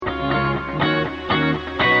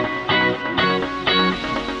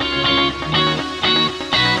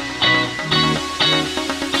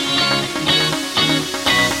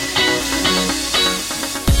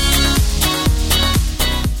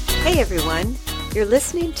You're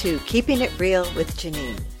listening to Keeping It Real with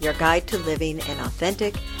Janine, your guide to living an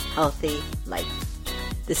authentic, healthy life.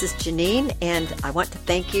 This is Janine, and I want to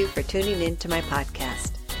thank you for tuning in to my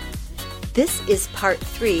podcast. This is part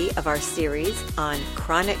 3 of our series on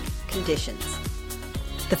chronic conditions.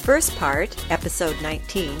 The first part, episode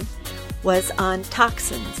 19, was on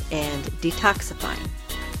toxins and detoxifying.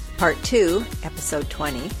 Part 2, episode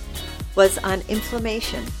 20, was on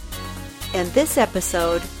inflammation. And this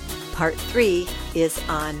episode, part 3, is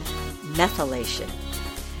on methylation.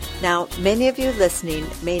 Now, many of you listening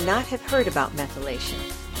may not have heard about methylation.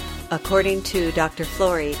 According to Dr.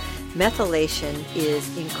 Flory, methylation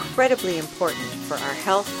is incredibly important for our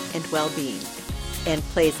health and well-being and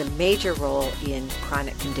plays a major role in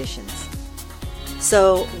chronic conditions.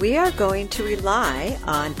 So we are going to rely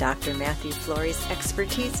on Dr. Matthew Flory's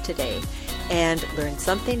expertise today and learn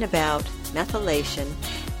something about methylation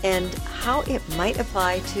and how it might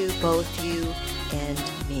apply to both you and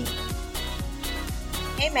me.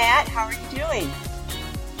 Hey Matt, how are you doing?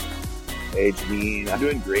 Hey Janine, I'm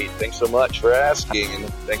doing great. Thanks so much for asking, and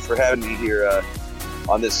thanks for having me here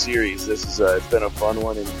on this series. This is it's been a fun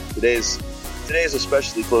one, and today's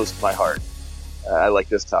especially close to my heart. I like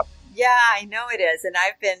this topic. Yeah, I know it is, and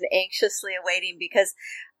I've been anxiously awaiting because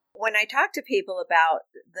when I talk to people about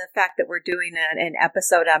the fact that we're doing an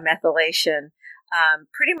episode on methylation,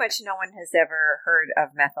 pretty much no one has ever heard of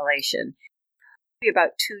methylation.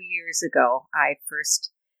 About 2 years ago, I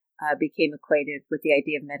first became acquainted with the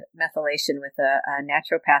idea of methylation with a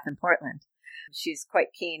naturopath in Portland. She's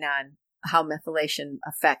quite keen on how methylation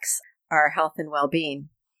affects our health and well-being.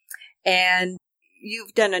 And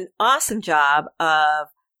you've done an awesome job of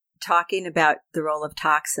talking about the role of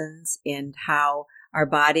toxins and how our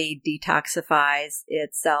body detoxifies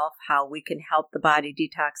itself, how we can help the body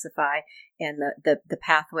detoxify, and the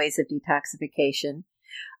pathways of detoxification.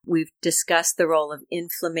 We've discussed the role of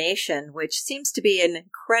inflammation, which seems to be an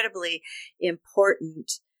incredibly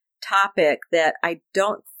important topic that I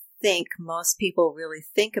don't think most people really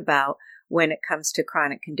think about when it comes to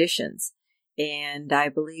chronic conditions. And I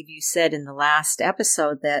believe you said in the last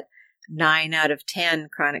episode that 9 out of 10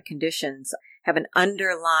 chronic conditions have an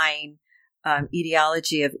underlying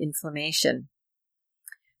etiology of inflammation.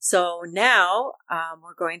 So now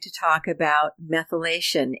we're going to talk about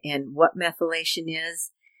methylation and what methylation is.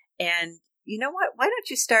 And you know what? Why don't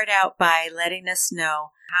you start out by letting us know,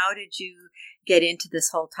 how did you get into this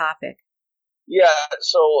whole topic? Yeah,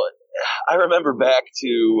 so I remember back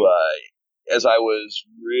to as I was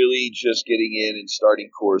really just getting in and starting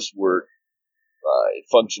coursework in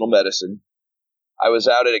functional medicine. I was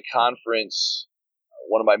out at a conference.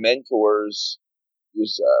 One of my mentors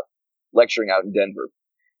was lecturing out in Denver.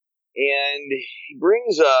 And he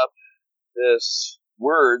brings up this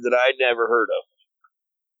word that I'd never heard of,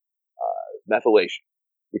 methylation.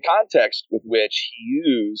 The context with which he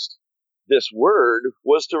used this word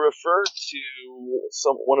was to refer to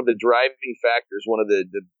one of the driving factors, one of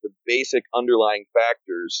the basic underlying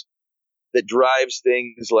factors that drives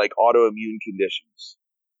things like autoimmune conditions,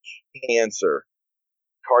 cancer,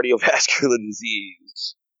 cardiovascular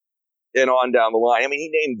disease, and on down the line. I mean, he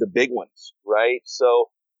named the big ones, right? So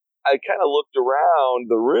I kind of looked around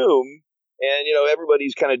the room, and, you know,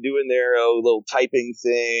 everybody's kind of doing their little typing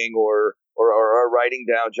thing or writing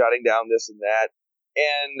down, jotting down this and that.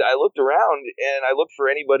 And I looked around, and I looked for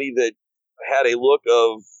anybody that had a look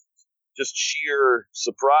of just sheer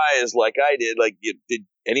surprise like I did. Like, did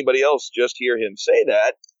anybody else just hear him say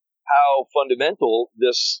that? How fundamental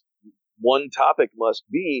this one topic must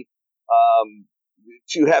be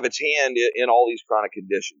to have its hand in all these chronic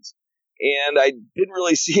conditions. And I didn't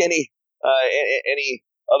really see any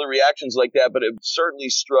other reactions like that, but it certainly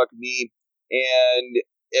struck me. And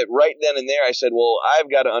right then and there, I said, well,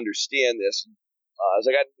 I've got to understand this. As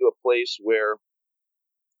I got into a place where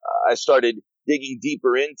I started digging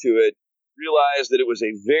deeper into it, realized that it was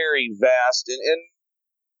a very vast and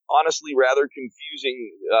honestly rather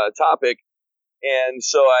confusing topic. And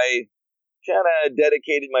so I kind of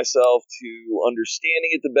dedicated myself to understanding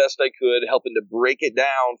it the best I could, helping to break it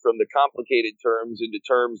down from the complicated terms into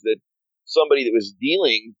terms that somebody that was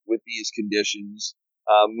dealing with these conditions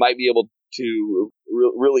might be able to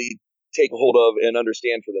really take hold of and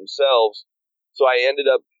understand for themselves. So I ended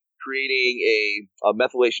up creating a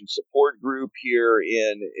methylation support group here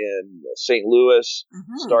in St. Louis,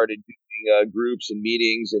 started doing groups and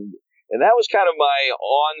meetings, and that was kind of my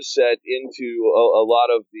onset into a lot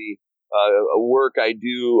of the work I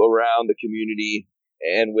do around the community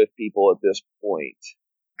and with people at this point.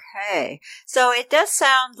 Okay. So it does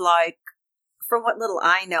sound like from what little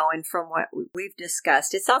I know and from what we've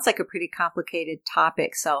discussed, it sounds like a pretty complicated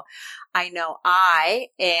topic. So I know I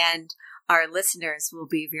and our listeners will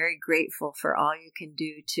be very grateful for all you can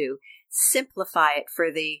do to simplify it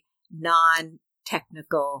for the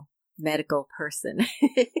non-technical medical person.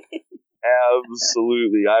 Absolutely.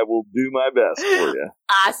 I will do my best for you.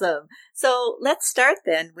 Awesome. So let's start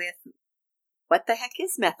then with what the heck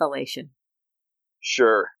is methylation?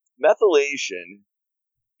 Sure. Methylation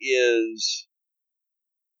is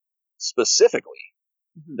specifically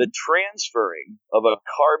the transferring of a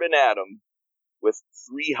carbon atom with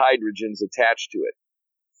 3 hydrogens attached to it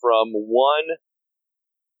from one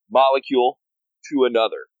molecule to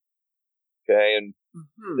another. Okay, and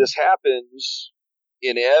this happens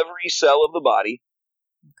in every cell of the body.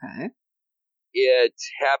 Okay. It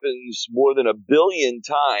happens more than 1 billion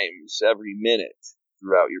times every minute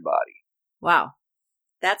throughout your body. Wow.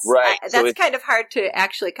 That's right. That's kind of hard to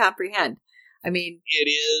actually comprehend. I mean, it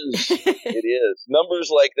is. It is.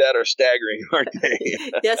 Numbers like that are staggering, aren't they?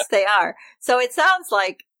 Yes, they are. So it sounds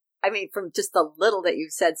like, I mean, from just the little that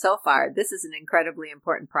you've said so far, this is an incredibly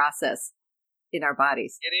important process in our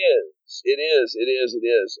bodies. It is. It is. It is. It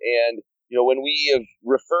is. And, you know, when we have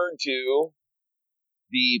referred to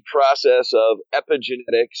the process of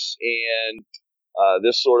epigenetics and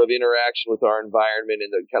this sort of interaction with our environment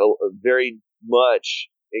and the kind of very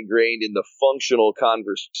much ingrained in the functional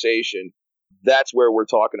conversation, that's where we're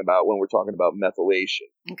talking about when we're talking about methylation.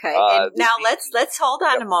 Okay. And now let's hold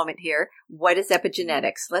on a moment here. What is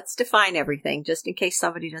epigenetics? Let's define everything just in case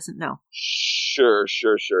somebody doesn't know. Sure.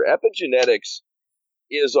 Epigenetics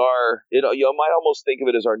is you might almost think of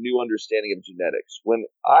it as our new understanding of genetics. When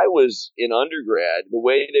I was in undergrad, the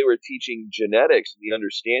way they were teaching genetics, the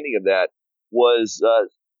understanding of that was,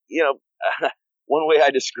 one way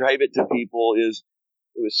I describe it to people is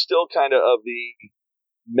it was still kind of the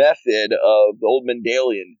method of the old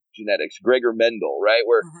Mendelian genetics, Gregor Mendel, right?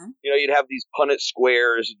 Where, you'd have these Punnett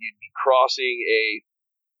squares and you'd be crossing a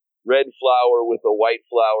red flower with a white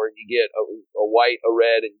flower and you get a white, a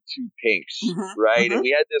red, and 2 pinks, right? And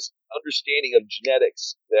we had this understanding of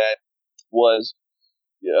genetics that was,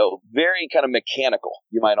 very kind of mechanical,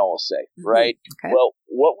 you might almost say, right? Okay. Well,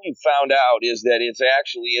 what we found out is that it's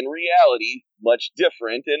actually, in reality, much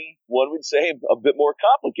different and one would say a bit more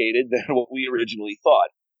complicated than what we originally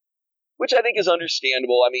thought, which I think is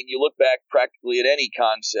understandable. I mean, you look back practically at any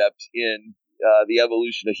concept in the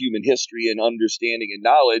evolution of human history and understanding and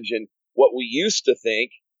knowledge, and what we used to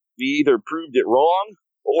think, we either proved it wrong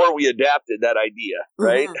or we adapted that idea,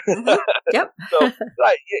 right? Yep. So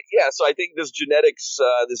I think this genetics,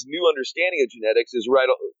 this new understanding of genetics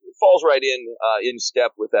falls right in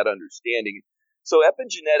step with that understanding. So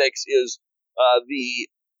epigenetics is the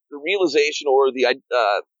realization, or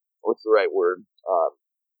what's the right word?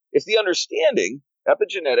 It's the understanding.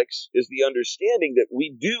 Epigenetics is the understanding that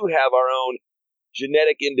we do have our own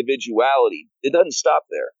genetic individuality. It doesn't stop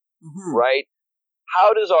there, right?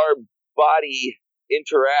 How does our body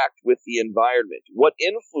interact with the environment? What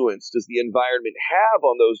influence does the environment have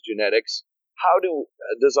on those genetics? How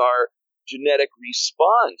does our genetic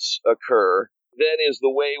response occur? Then is the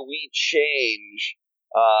way we change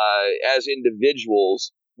as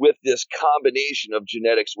individuals with this combination of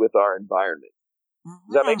genetics with our environment.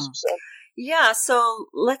 Does that make some sense? Yeah, so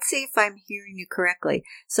let's see if I'm hearing you correctly.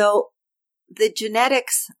 So the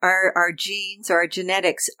genetics, our genes or our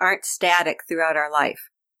genetics aren't static throughout our life.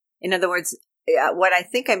 In other words, what I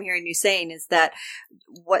think I'm hearing you saying is that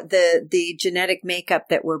what the genetic makeup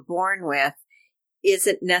that we're born with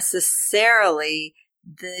isn't necessarily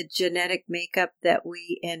the genetic makeup that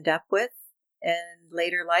we end up with in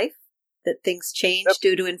later life, that things change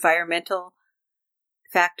due to environmental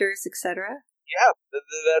factors, etc. Yeah,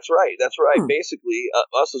 that's right. That's right. Basically,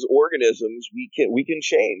 us as organisms, we can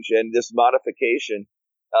change, and this modification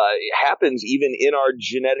happens even in our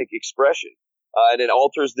genetic expression, and it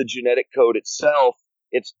alters the genetic code itself.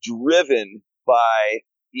 It's driven by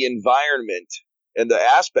the environment and the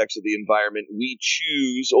aspects of the environment we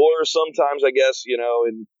choose, or sometimes, I guess,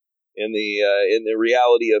 in the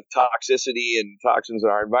reality of toxicity and toxins in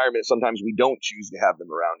our environment, sometimes we don't choose to have them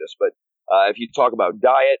around us. But if you talk about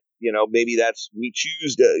diet, maybe we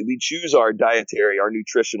choose our dietary, our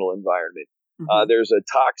nutritional environment. There's a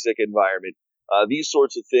toxic environment. These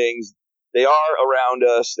sorts of things, they are around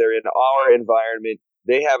us. They're in our environment.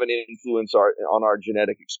 They have an influence on our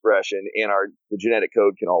genetic expression, and the genetic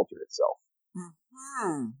code can alter itself.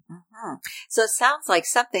 So it sounds like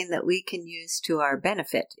something that we can use to our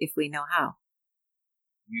benefit if we know how.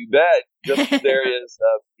 You bet. Just as there is,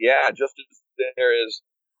 just as there is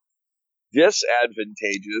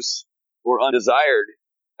disadvantageous or undesired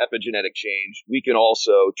epigenetic change, we can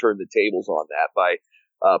also turn the tables on that by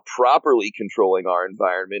properly controlling our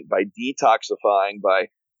environment, by detoxifying, by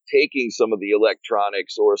taking some of the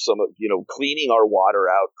electronics or some of, cleaning our water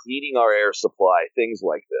out, cleaning our air supply, things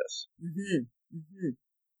like this. Mm-hmm.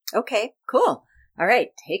 Mm-hmm. Okay, cool. All right,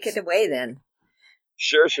 take it away then.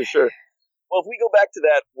 Sure. Well, if we go back to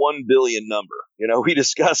that 1 billion number, we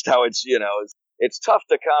discussed how it's tough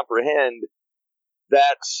to comprehend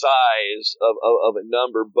that size of a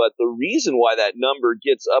number, but the reason why that number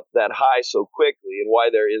gets up that high so quickly and why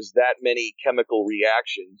there is that many chemical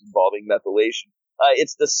reactions involving methylation,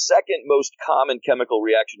 it's the second most common chemical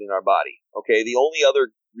reaction in our body. Okay, the only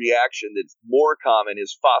other reaction that's more common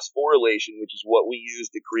is phosphorylation, which is what we use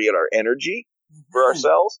to create our energy for our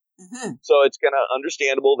cells. Mm-hmm. So it's kind of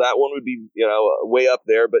understandable. That one would be, way up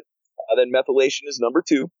there, but then methylation is number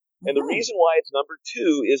 2. And the reason why it's number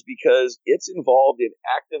 2 is because it's involved in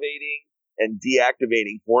activating and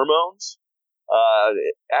deactivating hormones,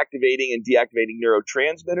 activating and deactivating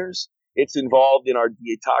neurotransmitters. It's involved in our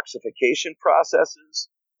detoxification processes.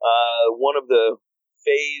 One of the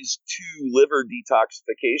phase 2 liver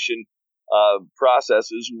detoxification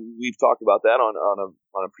processes, we've talked about that on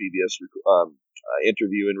a previous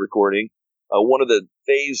interview and recording. One of the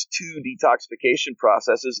phase 2 detoxification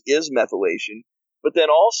processes is methylation. But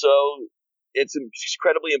then also, it's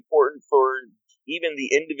incredibly important for even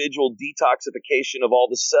the individual detoxification of all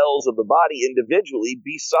the cells of the body individually,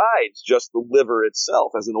 besides just the liver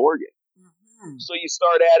itself as an organ. Mm-hmm. So you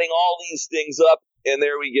start adding all these things up, and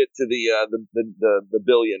there we get to the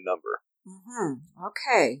billion number. Mm-hmm.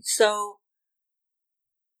 Okay, so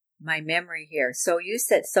my memory here. So you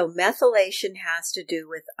said methylation has to do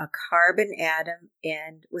with a carbon atom,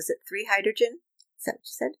 and was it 3 hydrogen? Is that what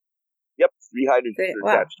you said? Yep, 3 hydrogens.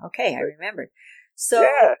 Wow. Okay, I remembered. So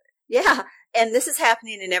yeah, and this is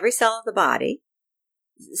happening in every cell of the body.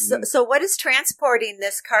 So what is transporting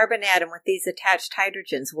this carbon atom with these attached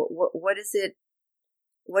hydrogens? What is it?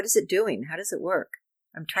 What is it doing? How does it work?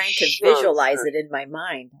 I'm trying to visualize it in my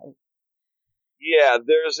mind. Yeah,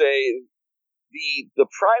 there's the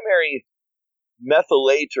primary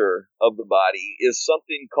methylator of the body is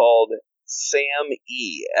something called SAMe,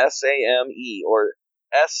 SAMe, or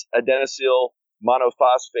S-adenosyl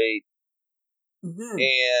monophosphate. Mm-hmm.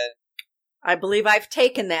 And I believe I've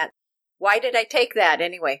taken that. Why did I take that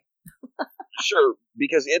anyway? Sure,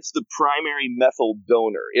 because it's the primary methyl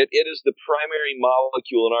donor. It is the primary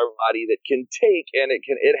molecule in our body that can take, and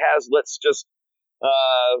it has, let's just,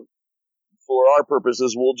 for our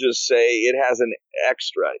purposes, we'll just say it has an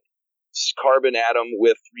extra carbon atom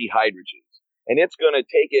with 3 hydrogens. And it's going to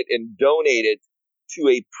take it and donate it to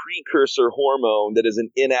a precursor hormone that is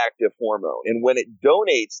an inactive hormone. And when it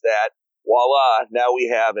donates that, voila, now we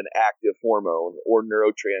have an active hormone or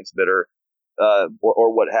neurotransmitter,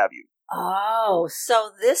 or what have you. Oh,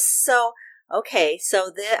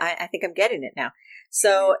 I think I'm getting it now.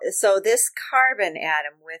 So this carbon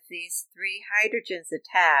atom with these 3 hydrogens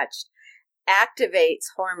attached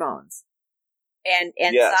activates hormones and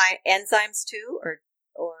enzymes too, or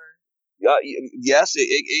yes,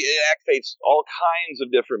 it activates all kinds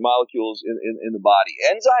of different molecules in the body.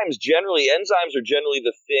 Enzymes are generally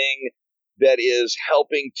the thing that is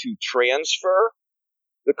helping to transfer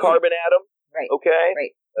the carbon atom. Right. Okay.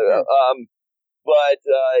 Right. But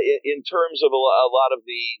in terms of a lot of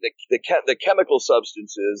the chemical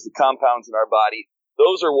substances, the compounds in our body,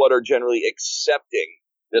 those are what are generally accepting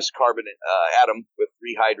this carbon atom with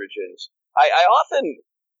 3 hydrogens. I often,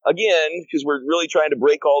 again, because we're really trying to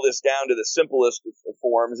break all this down to the simplest of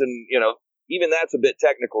forms, and even that's a bit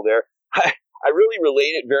technical there. I really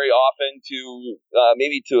relate it very often to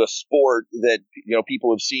maybe to a sport that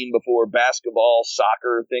people have seen before: basketball,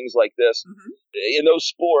 soccer, things like this. Mm-hmm. In those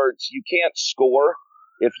sports, you can't score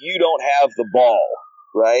if you don't have the ball,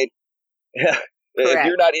 right? If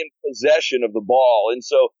you're not in possession of the ball, and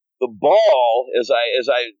so the ball, as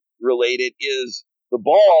I relate it, is the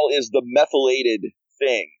ball is the methylated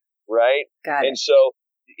thing, right? Got it. And so,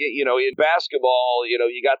 in basketball,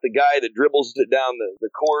 you got the guy that dribbles it down the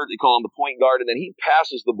court. They call him the point guard, and then he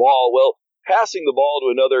passes the ball. Well, passing the ball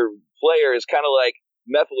to another player is kind of like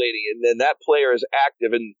methylating, and then that player is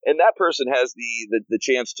active, and that person has the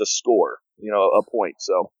chance to score, a point.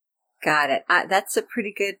 So, got it. That's a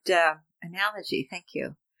pretty good analogy. Thank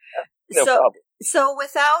you. No problem. So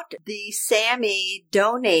without the SAMe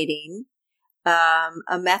donating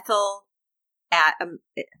a methyl atom,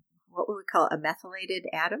 what would we call it? A methylated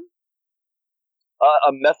atom?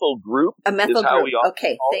 A methyl group. A methyl group.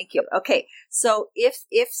 Okay, thank you. Okay, so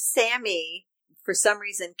if SAMe for some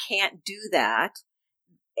reason can't do that,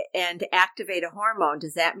 and activate a hormone,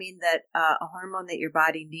 does that mean that a hormone that your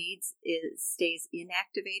body needs stays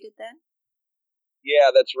inactivated then?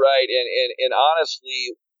 Yeah, that's right. And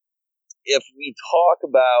honestly, if we talk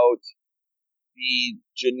about the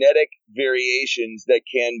genetic variations that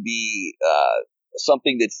can be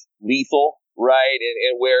something that's lethal, right,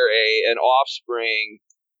 and where an offspring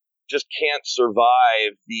just can't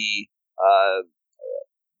survive the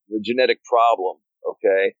genetic problem,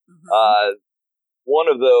 okay? Mm-hmm. One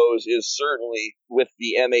of those is certainly with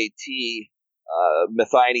the MAT,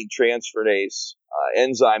 methionine transferase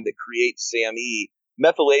enzyme that creates SAMe.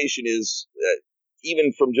 Methylation is,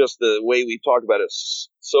 even from just the way we've talked about it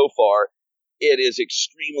so far, it is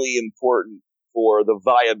extremely important for the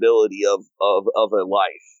viability of a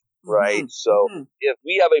life, right? Mm-hmm. So Mm-hmm. if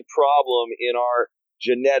we have a problem in our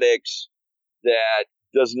genetics that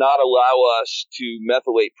does not allow us to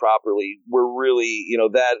methylate properly, we're really,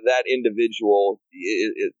 that individual,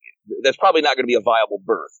 that's probably not going to be a viable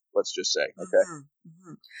birth, let's just say. Okay. Mm-hmm.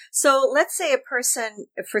 Mm-hmm. So let's say a person,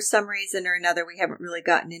 for some reason or another, we haven't really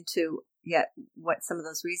gotten into yet what some of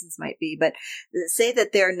those reasons might be, but say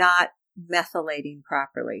that they're not methylating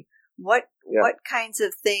properly. What kinds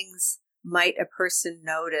of things might a person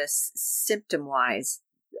notice symptom-wise,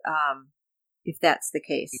 if that's the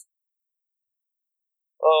case?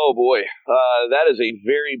 Oh boy, that is a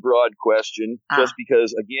very broad question. Just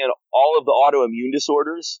because, again, all of the autoimmune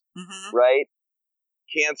disorders, mm-hmm. right?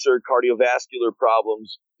 Cancer, cardiovascular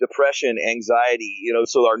problems, depression, anxiety.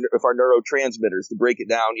 So if our neurotransmitters, to break it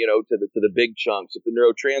down, to the big chunks, if the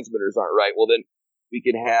neurotransmitters aren't right, well then we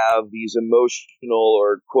can have these emotional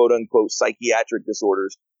or quote unquote psychiatric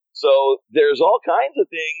disorders. So there's all kinds of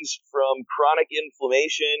things, from chronic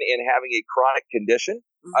inflammation and having a chronic condition.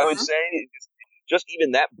 Mm-hmm. I would say, just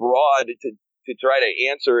even that broad to try to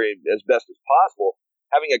answer it as best as possible.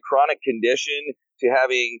 Having a chronic condition to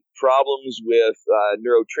having problems with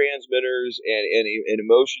neurotransmitters and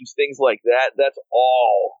emotions, things like that. That's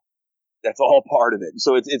all part of it.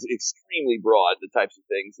 So it's extremely broad, the types of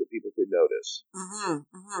things that people could notice. Mm-hmm,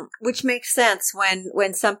 mm-hmm. Which makes sense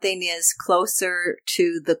when something is closer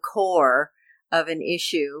to the core of an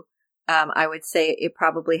issue. I would say it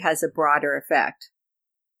probably has a broader effect.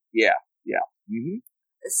 Yeah. Mm-hmm.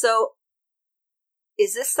 So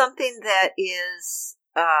is this something that is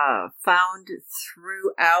found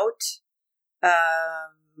throughout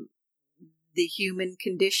the human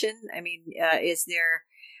condition? I mean, is there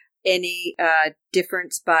any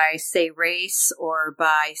difference by, say, race or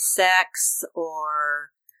by sex,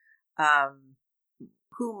 or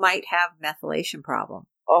who might have methylation problem?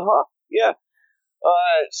 Yeah.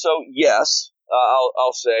 So yes,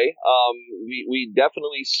 I'll say we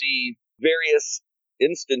definitely see various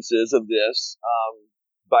instances of this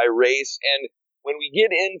by race, and when we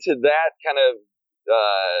get into that kind of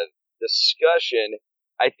discussion,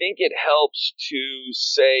 I think it helps to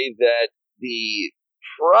say that the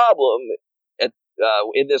problem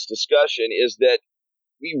in this discussion is that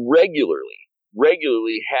we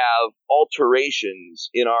regularly have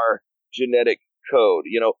alterations in our genetic code.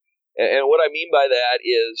 And what I mean by that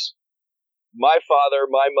is my father,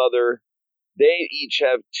 my mother, they each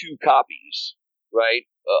have 2 copies, right,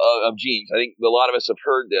 of genes. I think a lot of us have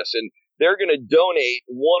heard this, and they're going to donate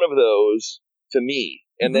one of those to me.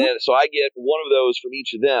 And mm-hmm. then, so I get one of those from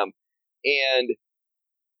each of them. And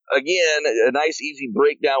again, a nice, easy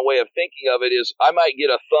breakdown way of thinking of it is I might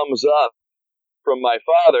get a thumbs up from my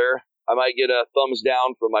father. I might get a thumbs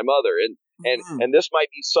down from my mother. And this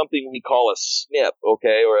might be something we call a SNP,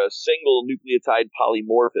 okay, or a single nucleotide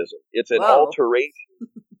polymorphism. It's an alteration.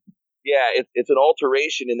 Yeah, it's an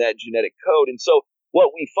alteration in that genetic code. And so what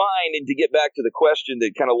we find, and to get back to the question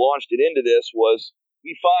that kind of launched it into this, was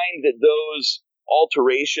we find that those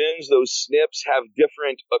alterations, those SNPs, have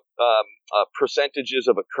different percentages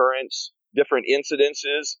of occurrence, different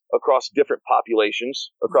incidences across different populations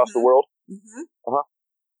across the world. Mm-hmm.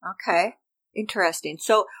 Okay. Interesting.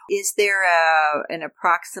 So is there an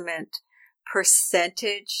approximate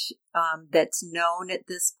percentage that's known at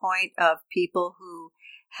this point of people who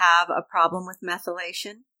have a problem with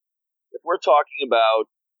methylation? If we're talking about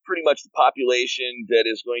pretty much the population that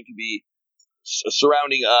is going to be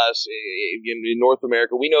surrounding us in North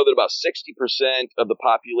America, we know that about 60% of the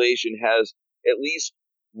population has at least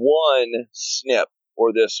one SNP,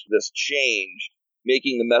 or this change,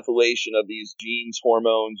 making the methylation of these genes,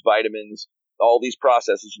 hormones, vitamins, all these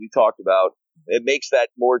processes we talked about. It makes that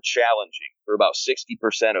more challenging for about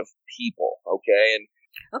 60% of people.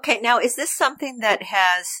 Okay. Now, is this something that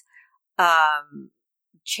has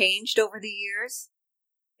changed over the years?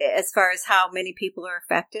 as far as how many people are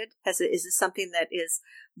affected? Is it something that is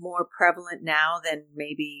more prevalent now than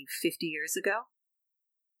maybe 50 years ago?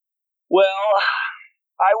 Well,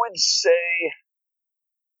 I would say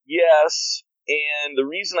yes. And the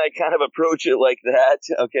reason I kind of approach it like that,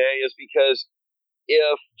 okay, is because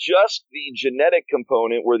if just the genetic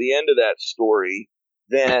component were the end of that story,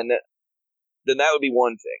 then that would be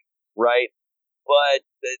one thing, right? But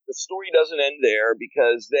the story doesn't end there,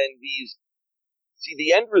 because then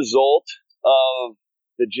the end result of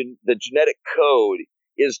the genetic code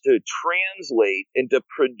is to translate and to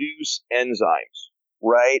produce enzymes,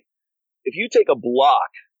 right? If you take a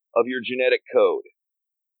block of your genetic code,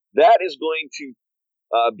 that is going to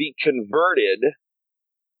be converted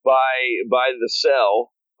by the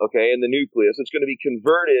cell, okay, in the nucleus. It's going to be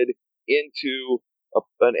converted into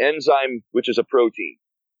an enzyme, which is a protein,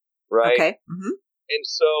 right? Okay. Mm-hmm. And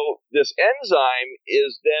so this enzyme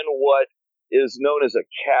is then what is known as a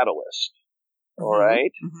catalyst, all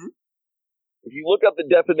right? Mm-hmm. If you look up the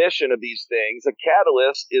definition of these things, a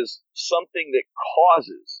catalyst is something that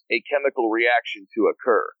causes a chemical reaction to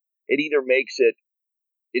occur. It either makes it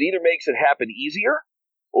happen easier,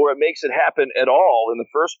 or it makes it happen at all in the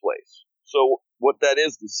first place. So what that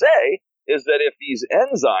is to say is that if these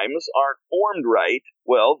enzymes aren't formed right,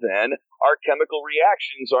 well, then our chemical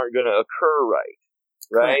reactions aren't going to occur right,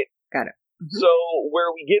 right? Got it. Mm-hmm. So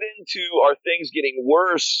where we get into are things getting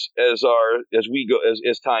worse as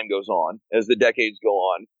time goes on, as the decades go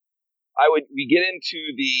on, we get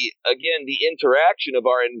into the interaction of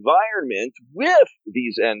our environment with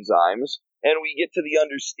these enzymes, and we get to the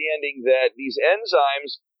understanding that these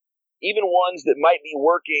enzymes, even ones that might be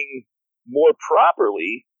working more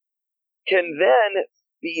properly, can then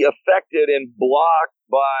be affected and blocked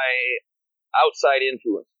by outside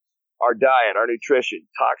influence. Our diet, our nutrition,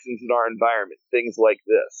 toxins in our environment, things like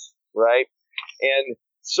this, right? And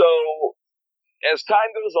so as time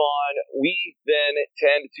goes on, we then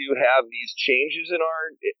tend to have these changes in our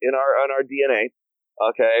DNA,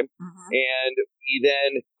 okay? Mm-hmm. And we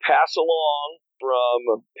then pass along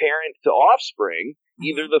from parent to offspring,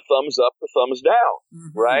 either the thumbs up, the thumbs down,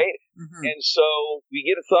 right? Mm-hmm. And so we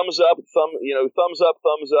get a thumbs up, thumbs up,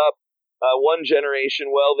 thumbs up. One generation,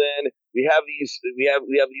 well, then we have these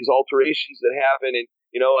alterations that happen, and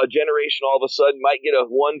a generation all of a sudden might get a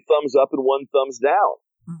one thumbs up and one thumbs down,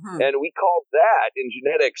 and we call that in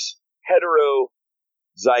genetics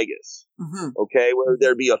heterozygous. Okay, where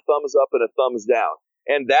there'd be a thumbs up and a thumbs down,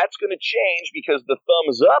 and that's going to change because the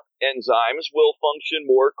thumbs up enzymes will function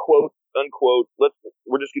more quote unquote.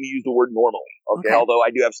 We're just going to use the word normally. Okay, although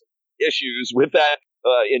I do have some issues with that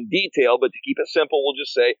in detail, but to keep it simple, we'll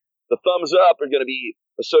just say the thumbs up are going to be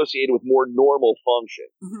associated with more normal function.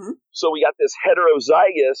 So we got this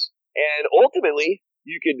heterozygous, and ultimately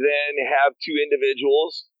you could then have two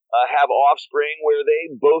individuals have offspring where they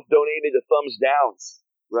both donated the thumbs downs,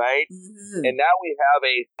 right? And now we have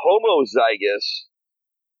a homozygous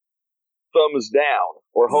thumbs down,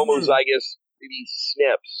 or homozygous maybe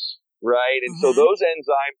SNPs, right? And so those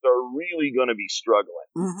enzymes are really going to be struggling,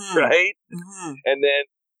 right? And then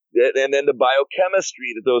the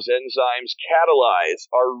biochemistry that those enzymes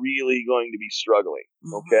catalyze are really going to be struggling,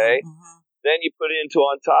 okay? Then you put into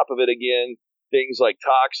on top of it again, things like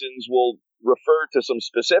toxins. We'll refer to some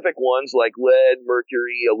specific ones like lead,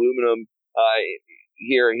 mercury, aluminum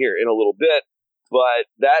here in a little bit, but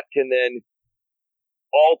that can then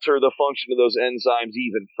alter the function of those enzymes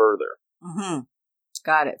even further.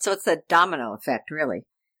 Got it. So it's a domino effect, really.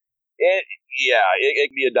 It can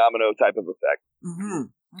be a domino type of effect.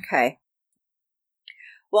 Okay.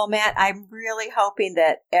 Well, Matt, I'm really hoping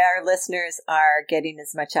that our listeners are getting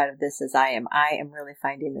as much out of this as I am. I am really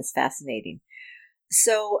finding this fascinating.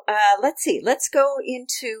 So let's see. Let's go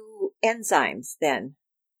into enzymes then.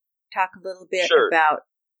 Talk a little bit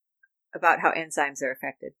about how enzymes are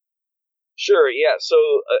affected. Sure, yeah. So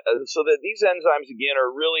that these enzymes, again, are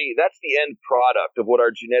really, that's the end product of what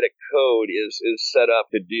our genetic code is set up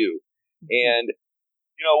to do. And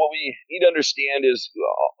what we need to understand is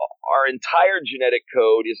our entire genetic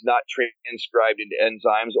code is not transcribed into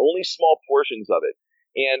enzymes, only small portions of it.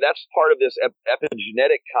 And that's part of this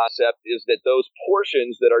epigenetic concept, is that those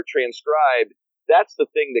portions that are transcribed, that's the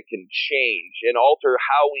thing that can change and alter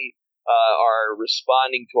how we are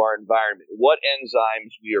responding to our environment, what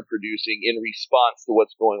enzymes we are producing in response to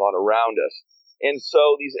what's going on around us. And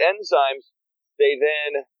so these enzymes, they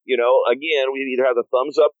then, again, we either have the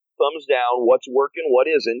thumbs up, thumbs down, what's working,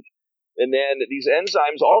 what isn't. And then these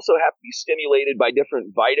enzymes also have to be stimulated by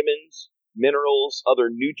different vitamins, minerals, other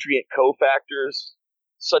nutrient cofactors,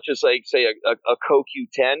 such as like say a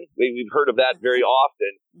CoQ10. We've heard of that very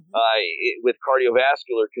often with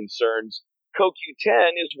cardiovascular concerns.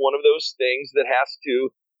 CoQ10 is one of those things that has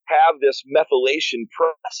to have this methylation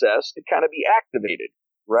process to kind of be activated,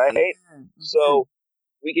 right? Mm-hmm. So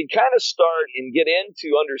we can kind of start and get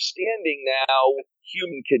into understanding now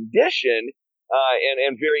human condition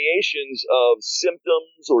and variations of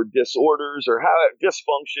symptoms or disorders or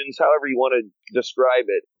dysfunctions, however you want to describe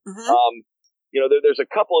it. Mm-hmm. There's a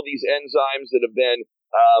couple of these enzymes that have been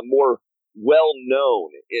more well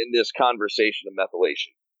known in this conversation of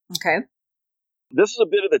methylation. Okay. This is a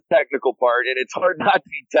bit of the technical part, and it's hard not to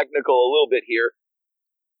be technical a little bit here.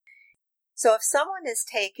 So if someone is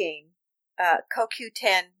taking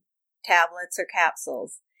CoQ10 tablets or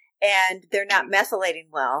capsules and they're not methylating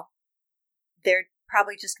well, they're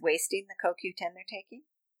probably just wasting the CoQ10 they're taking?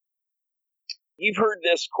 You've heard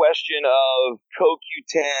this question of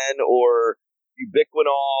CoQ10 or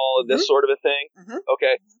ubiquinol, this sort of a thing? Mm-hmm.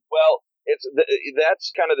 Okay. Well,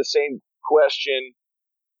 that's kind of the same question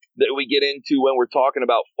that we get into when we're talking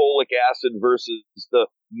about folic acid versus the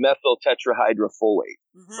methyl tetrahydrofolate,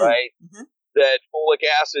 right? Mm-hmm. That folic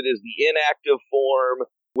acid is the inactive form,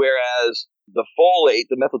 whereas the folate,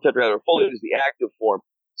 the methyl tetrahydrofolate, is the active form.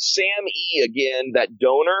 SAMe, again, that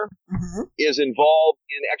donor, is involved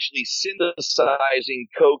in actually synthesizing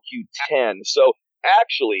CoQ10. So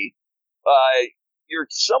actually, you're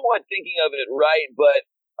somewhat thinking of it right, but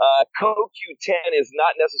CoQ10 is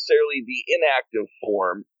not necessarily the inactive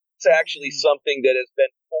form. It's actually something that has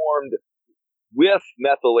been formed with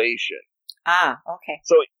methylation. Ah, okay.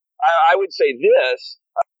 So I would say this,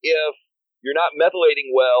 if you're not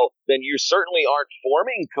methylating well, then you certainly aren't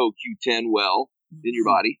forming CoQ10 well in your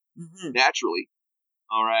body, naturally.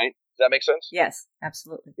 All right? Does that make sense? Yes,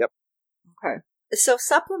 absolutely. Yep. Okay. So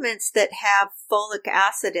supplements that have folic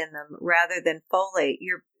acid in them rather than folate,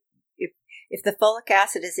 if the folic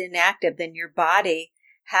acid is inactive, then your body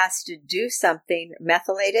has to do something,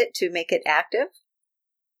 methylate it to make it active?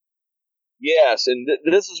 Yes, and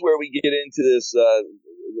this is where we get into this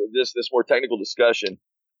more technical discussion.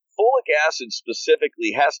 Folic acid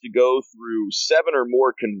specifically has to go through 7 or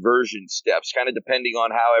more conversion steps, kind of depending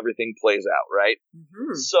on how everything plays out, right?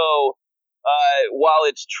 Mm-hmm. So while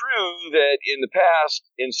it's true that in the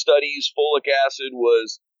past, in studies, folic acid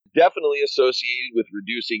was definitely associated with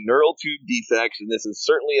reducing neural tube defects, and this is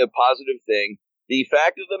certainly a positive thing, the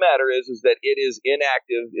fact of the matter is that it is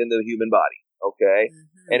inactive in the human body, okay?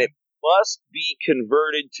 Mm-hmm. And it must be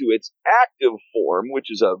converted to its active form,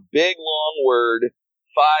 which is a big, long word,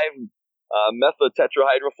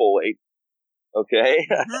 5-methyl-tetrahydrofolate, okay?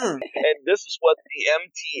 Mm-hmm. And this is what the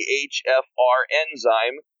MTHFR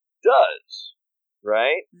enzyme does,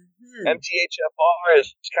 right? Mm-hmm. MTHFR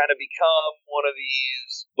has kind of become one of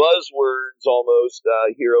these buzzwords almost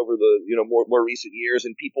here over the more recent years,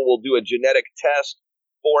 and people will do a genetic test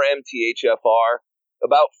for MTHFR.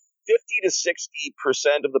 About 50 to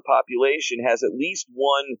 60% of the population has at least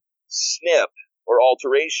one SNP or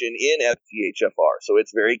alteration in MTHFR, so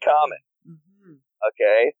it's very common. Mm-hmm.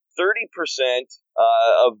 Okay, 30%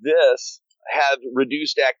 of this have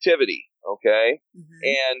reduced activity. Okay,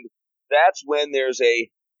 and that's when there's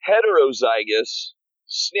a heterozygous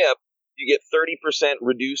SNP. You get 30%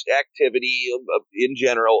 reduced activity in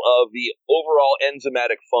general of the overall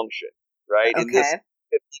enzymatic function, right? Okay. In this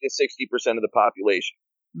 50 to 60% of the population.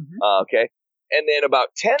 Mm-hmm. Okay. And then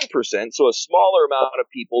about 10%, so a smaller amount of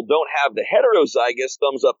people don't have the heterozygous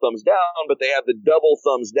thumbs up, thumbs down, but they have the double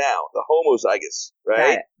thumbs down, the homozygous,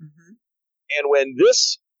 right? Mm-hmm. And when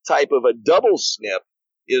this type of a double SNP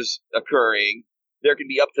is occurring, there can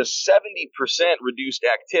be up to 70% reduced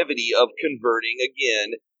activity of converting,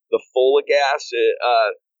 again, the folic acid,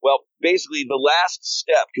 basically the last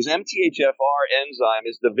step, because MTHFR enzyme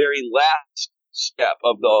is the very last step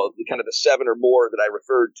of the kind of the 7 or more that I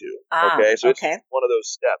referred to. Okay, so it's one of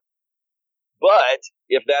those steps. But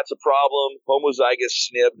if that's a problem,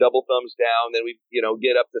 homozygous SNP, double thumbs down, then we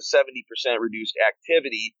get up to 70% reduced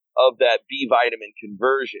activity of that B vitamin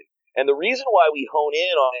conversion. And the reason why we hone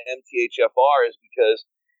in on MTHFR is because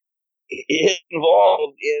it's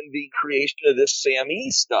involved in the creation of this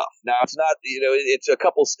SAMe stuff. Now, it's not, it's a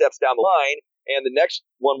couple steps down the line, and the next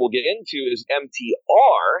one we'll get into is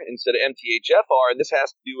MTR instead of MTHFR, and this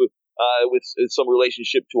has to do with some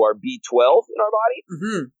relationship to our B12 in our body.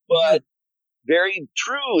 Mm-hmm. But very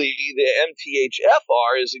truly, the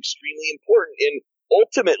MTHFR is extremely important in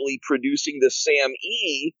ultimately producing the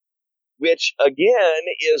SAMe, which, again,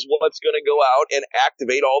 is what's going to go out and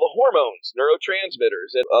activate all the hormones,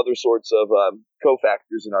 neurotransmitters, and other sorts of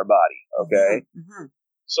cofactors in our body, okay? Mm-hmm.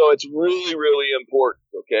 So it's really, really important.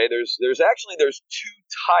 Okay, there's two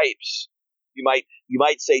types. You might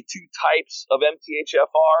say two types of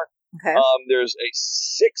MTHFR. Okay. There's a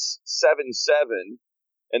 677,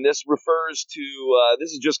 and this refers to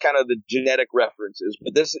this is just kind of the genetic references,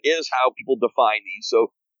 but this is how people define these.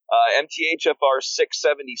 So MTHFR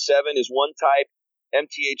 677 is one type.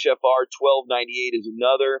 MTHFR 1298 is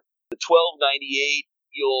another. The 1298,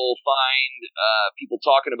 you'll find people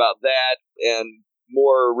talking about that and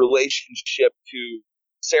more relationship to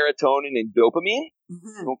serotonin and dopamine.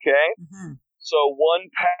 Mm-hmm. Okay? Mm-hmm. So one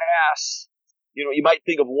pass, you might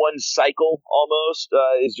think of one cycle almost,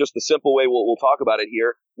 is just the simple way we'll talk about it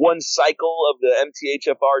here. One cycle of the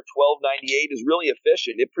MTHFR 1298 is really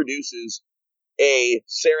efficient. It produces a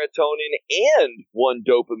serotonin and one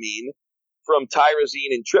dopamine from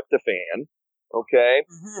tyrosine and tryptophan. Okay.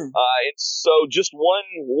 Mm-hmm. And so just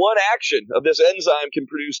one action of this enzyme can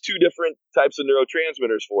produce two different types of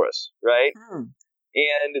neurotransmitters for us, right? Mm-hmm.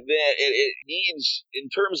 And then it needs, in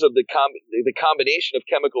terms of the combination of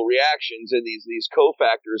chemical reactions and these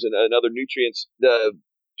cofactors and other nutrients, the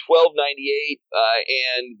 1298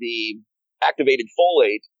 and the activated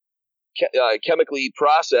folate chemically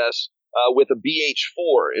process with a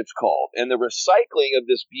BH4, it's called. And the recycling of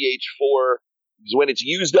this BH4, when it's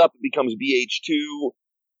used up, it becomes BH2.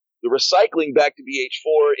 The recycling back to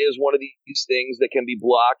BH4 is one of these things that can be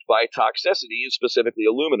blocked by toxicity, specifically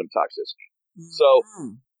aluminum toxicity. Mm-hmm. So,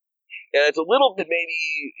 and it's a little bit maybe,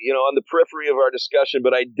 on the periphery of our discussion,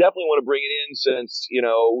 but I definitely want to bring it in since,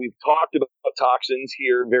 we've talked about toxins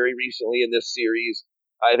here very recently in this series.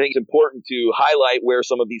 I think it's important to highlight where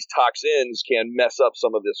some of these toxins can mess up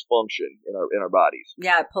some of this function in our bodies.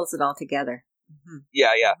 Yeah, it pulls it all together. Mm-hmm.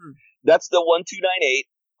 Yeah. Mm-hmm. That's the 1298.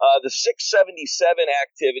 The 677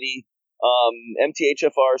 activity,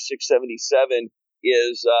 MTHFR 677,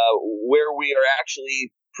 is where we are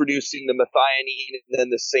actually producing the methionine and then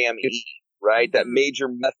the SAMe, right? Mm-hmm. That major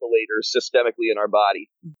methylator systemically in our body.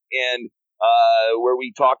 And where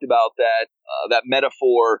we talked about that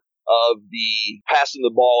metaphor of the passing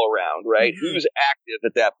the ball around, right? Mm-hmm. Who's active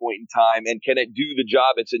at that point in time, and can it do the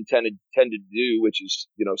job it's intended to do, which is,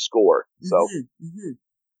 score. So,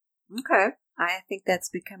 Okay. I think that's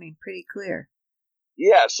becoming pretty clear.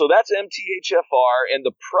 Yeah, so that's MTHFR, and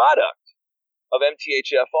the product of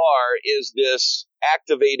MTHFR is this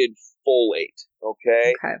activated folate,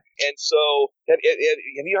 okay? And so, have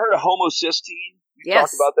you heard of homocysteine? We've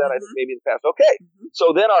talked about that, I think, maybe in the past. Okay,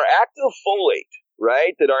 so then our active folate,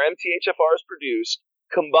 right, that our MTHFR has produced,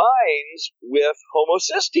 combines with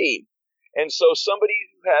homocysteine. And so somebody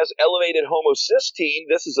who has elevated homocysteine,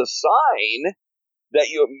 this is a sign that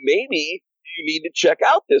maybe you need to check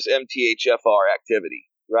out this MTHFR activity,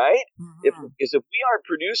 right? Mm-hmm. If we aren't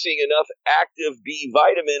producing enough active B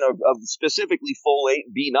vitamin of specifically folate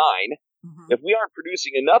B9, if we aren't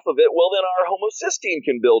producing enough of it, well, then our homocysteine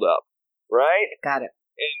can build up, right? Got it.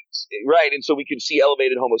 And so we can see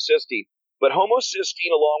elevated homocysteine. But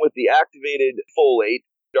homocysteine, along with the activated folate,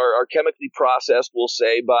 are chemically processed, we'll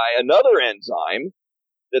say, by another enzyme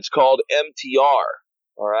that's called MTR.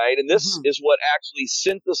 All right, and this is what actually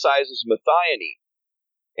synthesizes methionine.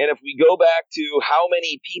 And if we go back to how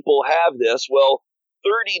many people have this, well,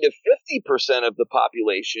 30 to 50% of the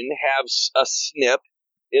population have a SNP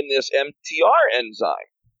in this MTR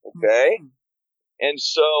enzyme. Okay, and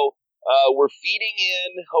so we're feeding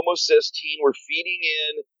in homocysteine, we're feeding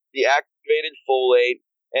in the activated folate,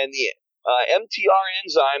 and the MTR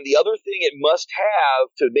enzyme. The other thing it must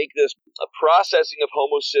have to make this a processing of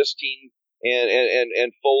homocysteine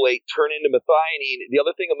and folate turn into methionine, the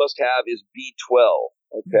other thing it must have is B12,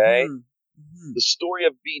 okay? The story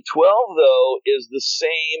of B12, though, is the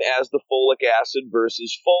same as the folic acid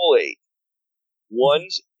versus folate.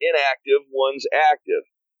 One's inactive, one's active.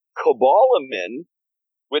 Cobalamin,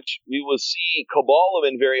 which we will see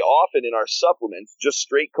cobalamin very often in our supplements, just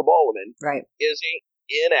straight cobalamin, right, is an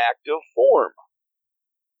inactive form.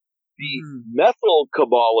 The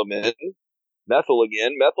methylcobalamin,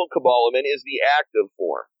 methylcobalamin is the active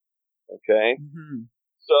form. Okay?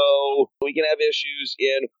 So we can have issues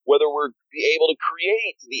in whether we're able to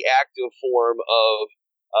create the active form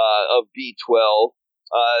of B12.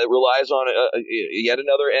 It relies on yet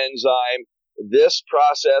another enzyme. This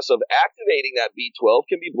process of activating that B12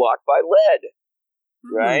 can be blocked by lead,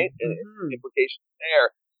 right? And implications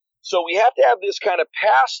there. So we have to have this kind of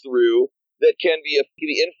pass-through that can be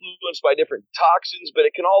influenced by different toxins, but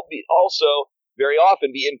it can also very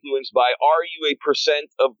often be influenced by, are you a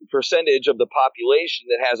percentage of the population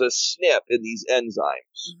that has a SNP in these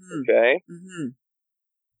enzymes? Okay?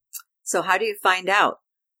 So how do you find out?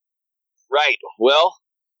 Right. Well,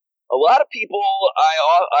 A lot of people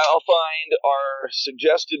I'll find are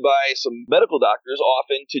suggested by some medical doctors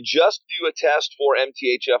often to just do a test for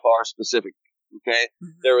MTHFR specifically. Okay,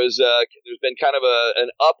 Mm-hmm. there's been kind of an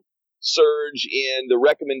upsurge in the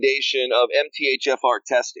recommendation of MTHFR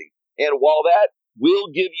testing, and while that will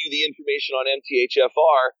give you the information on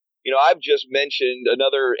MTHFR, I've just mentioned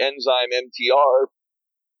another enzyme MTR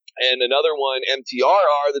and another one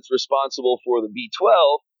MTRR that's responsible for the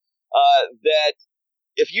B12. That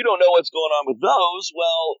if you don't know what's going on with those,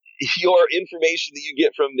 well, your information that you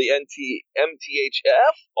get from the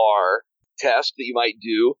MTHFR test that you might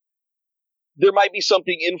do, there might be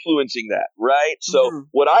something influencing that, right? So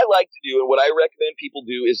what I like to do and what I recommend people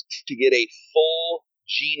do is to get a full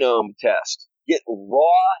genome test, get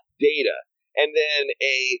raw data, and then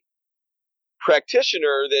a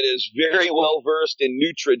practitioner that is very well versed in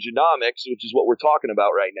nutrigenomics, which is what we're talking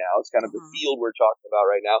about right now. It's kind of the field we're talking about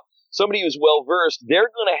right now. Somebody who's well versed,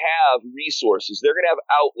 they're going to have resources. They're going to have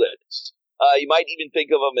outlets. You might even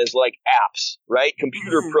think of them as like apps, right?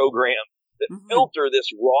 Computer programs that filter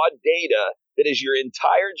this raw data that is your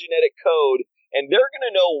entire genetic code, and they're going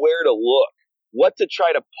to know where to look, what to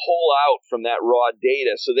try to pull out from that raw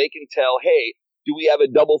data, so they can tell, hey, do we have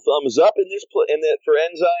a double thumbs up for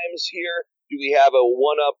enzymes here? Do we have a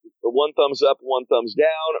one thumbs up, one thumbs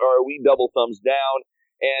down, or are we double thumbs down?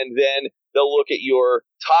 And then they'll look at your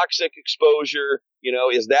toxic exposure.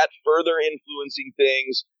 Is that further influencing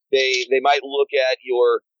things? They might look at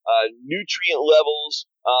your nutrient levels.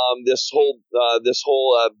 This whole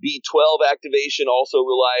B12 activation also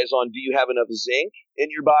relies on, do you have enough zinc in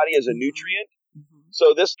your body as a nutrient?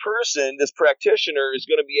 So this practitioner is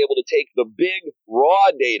going to be able to take the big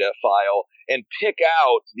raw data file and pick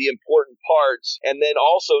out the important parts, and then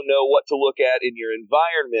also know what to look at in your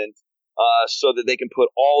environment, so that they can put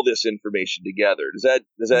all this information together. Does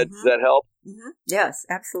that help? Yes,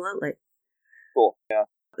 absolutely. Cool. Yeah.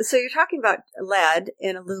 So you're talking about lead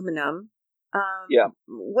and aluminum. Yeah.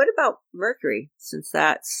 What about mercury? Since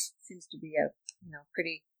that seems to be a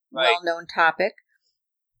pretty well-known topic.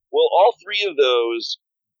 Well, all three of those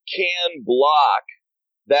can block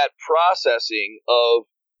that processing of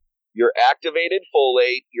your activated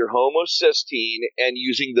folate, your homocysteine, and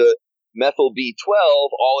using the methyl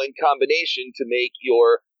B12 all in combination to make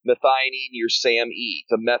your methionine, your SAMe,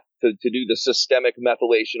 to do the systemic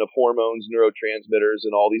methylation of hormones, neurotransmitters,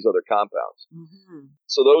 and all these other compounds.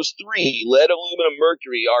 So those three, lead, aluminum,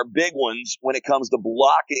 mercury, are big ones when it comes to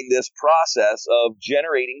blocking this process of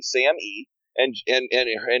generating SAMe and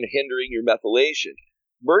hindering your methylation.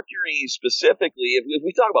 Mercury specifically, if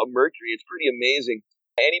we talk about mercury, it's pretty amazing.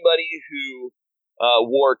 Anybody who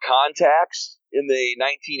wore contacts in the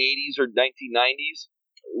 1980s or 1990s,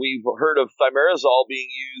 we've heard of thimerosal being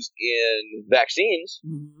used in vaccines,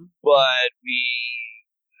 but we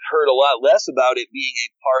heard a lot less about it being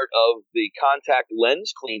a part of the contact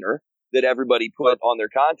lens cleaner that everybody put on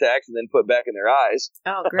their contacts and then put back in their eyes.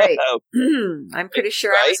 Oh, great. I'm pretty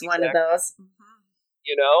sure I was one of those.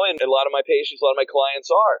 And a lot of my patients, a lot of my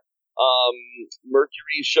clients are.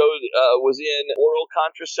 Mercury was in oral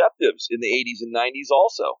contraceptives in the 80s and 90s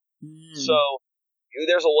also. So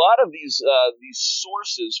there's a lot of these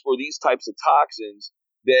sources for these types of toxins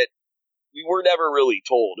that we were never really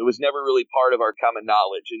told. It was never really part of our common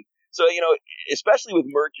knowledge. And so, especially with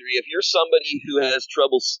mercury, if you're somebody who has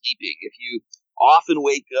trouble sleeping, if you often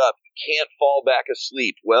wake up, you can't fall back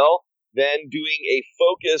asleep, well, then doing a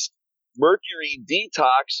focused mercury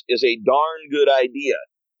detox is a darn good idea.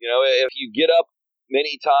 If you get up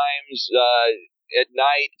many times at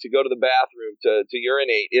night to go to the bathroom to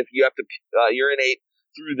urinate, if you have to urinate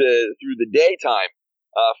through the daytime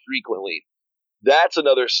frequently, that's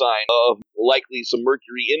another sign of likely some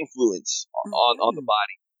mercury influence on the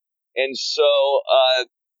body. And so,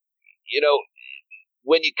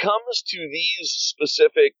 when it comes to these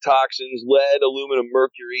specific toxins, lead, aluminum,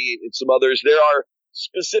 mercury, and some others, there are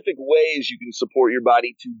specific ways you can support your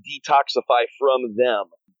body to detoxify from them.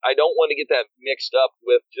 I don't want to get that mixed up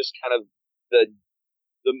with just kind of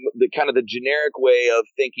the kind of the generic way of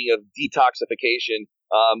thinking of detoxification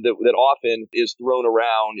that often is thrown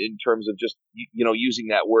around in terms of just using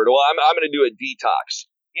that word. Well, I'm going to do a detox.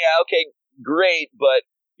 Yeah, okay, great, but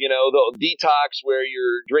the detox where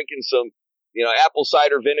you're drinking some apple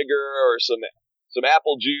cider vinegar or some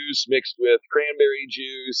apple juice mixed with cranberry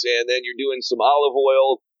juice, and then you're doing some olive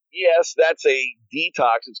oil. Yes, that's a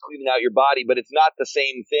detox. It's cleaning out your body, but it's not the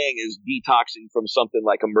same thing as detoxing from something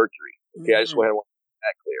like a mercury. Okay, I just want to make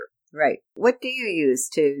that clear. Right. What do you use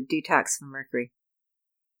to detox from mercury?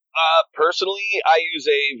 Personally, I use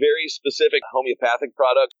a very specific homeopathic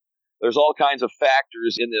product. There's all kinds of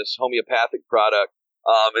factors in this homeopathic product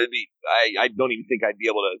I don't even think I'd be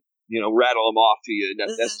able to, rattle them off to you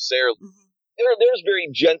necessarily. There's very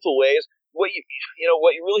gentle ways. What you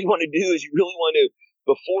really want to do is you really want to,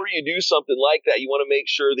 before you do something like that, you want to make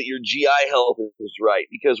sure that your GI health is right,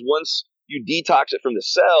 because once you detox it from the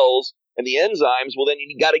cells and the enzymes, well, then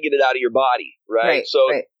you got to get it out of your body, right?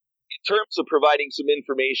 In terms of providing some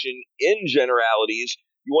information in generalities,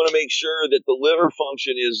 you want to make sure that the liver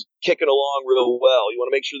function is kicking along real well. You want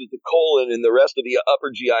to make sure that the colon and the rest of the upper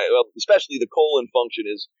GI, well, especially the colon function,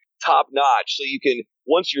 is top notch. So you can,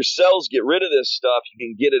 once your cells get rid of this stuff, you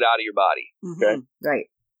can get it out of your body. Okay.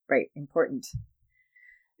 Right. Important.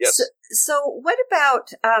 Yes. So what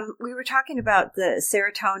about, we were talking about the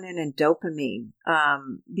serotonin and dopamine,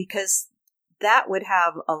 because that would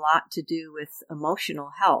have a lot to do with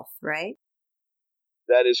emotional health, right?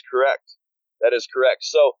 That is correct.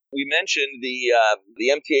 So we mentioned the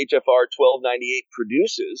MTHFR 1298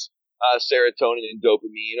 produces serotonin and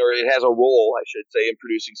dopamine, or it has a role, I should say, in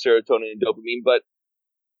producing serotonin and dopamine. But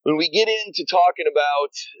when we get into talking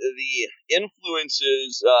about the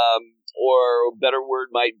influences, or a better word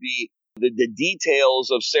might be the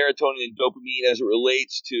details of serotonin and dopamine as it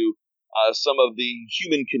relates to some of the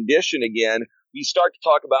human condition, again, we start to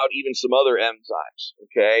talk about even some other enzymes,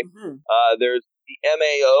 okay? There's the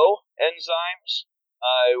MAO enzymes.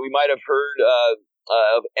 We might have heard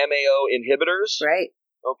of MAO inhibitors. Right.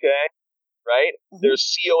 Okay. Right. There's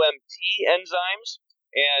COMT enzymes,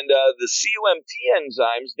 and the COMT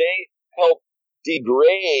enzymes, they help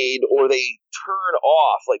degrade, or they turn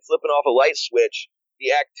off, like flipping off a light switch,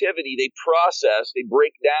 the activity. They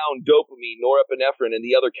break down dopamine, norepinephrine, and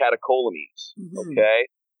the other catecholamines. Okay.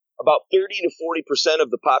 About 30 to 40%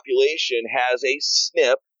 of the population has a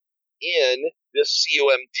SNP in this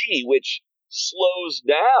COMT, which slows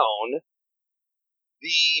down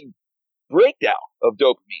the breakdown of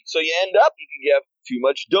dopamine. So you end up, you can get too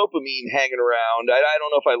much dopamine hanging around. I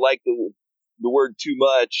don't know if I like the word too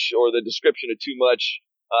much, or the description of too much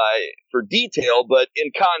for detail, but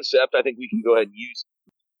in concept, I think we can go ahead and use it.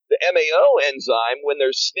 The MAO enzyme, when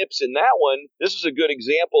there's SNPs in that one, this is a good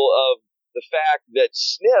example of the fact that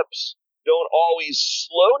SNPs don't always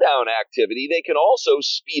slow down activity. They can also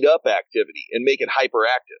speed up activity and make it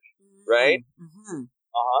hyperactive, right?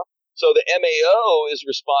 So the MAO is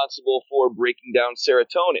responsible for breaking down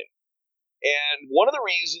serotonin. And one of the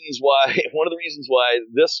reasons why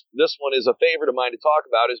this one is a favorite of mine to talk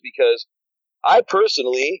about is because I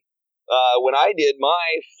personally, when I did my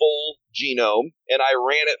full genome and I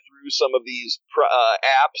ran it through some of these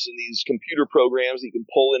apps and these computer programs that you can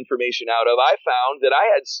pull information out of, I found that I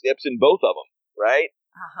had SNPs in both of them, right?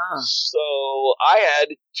 So I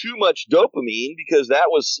had too much dopamine because that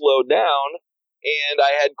was slowed down, and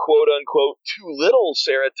I had quote unquote too little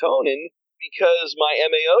serotonin because my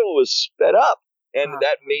MAO was sped up, and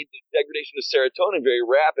that made the degradation of serotonin very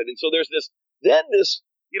rapid. And so there's this,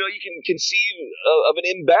 you can conceive of an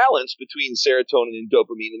imbalance between serotonin and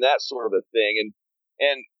dopamine and that sort of a thing.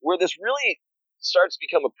 And where this really starts to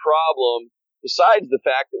become a problem, besides the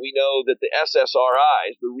fact that we know that the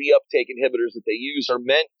SSRIs, the reuptake inhibitors that they use, are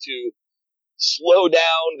meant to slow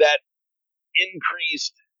down that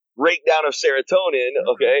increased breakdown of serotonin,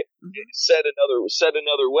 okay? Said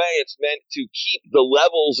another way, it's meant to keep the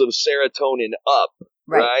levels of serotonin up,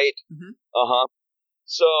 right?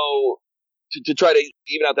 So to try to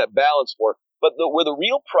even out that balance more. But where the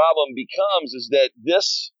real problem becomes is that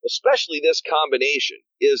this, especially this combination,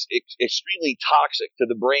 is extremely toxic to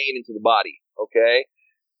the brain and to the body, okay?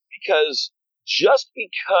 Because just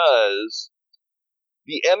because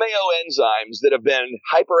the MAO enzymes that have been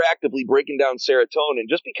hyperactively breaking down serotonin,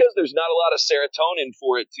 just because there's not a lot of serotonin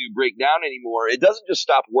for it to break down anymore, it doesn't just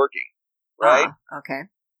stop working, right? Okay.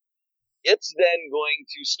 It's then going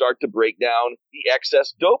to start to break down the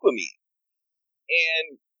excess dopamine.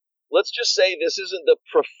 And let's just say this isn't the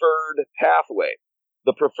preferred pathway.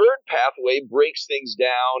 The preferred pathway breaks things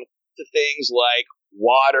down to things like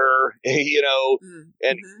water,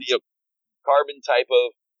 and carbon type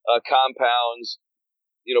of compounds,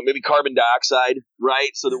 maybe carbon dioxide,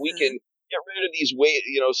 right? So that we can get rid of these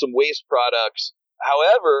some waste products.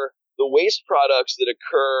 However, the waste products that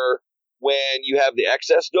occur when you have the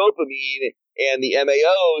excess dopamine and the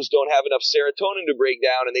MAOs don't have enough serotonin to break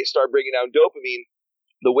down, and they start breaking down dopamine,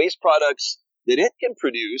 the waste products that it can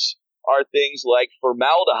produce are things like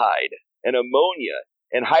formaldehyde and ammonia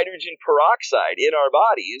and hydrogen peroxide in our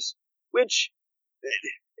bodies, which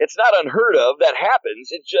it's not unheard of. That happens.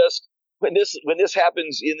 It's just when this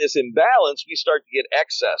happens in this imbalance, we start to get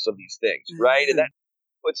excess of these things, right? And that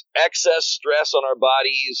puts excess stress on our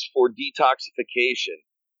bodies for detoxification.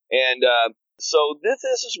 And So this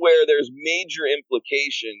is where there's major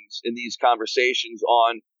implications in these conversations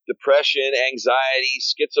on depression, anxiety,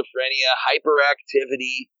 schizophrenia,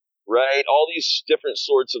 hyperactivity, right? All these different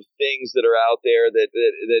sorts of things that are out there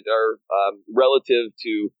that are relative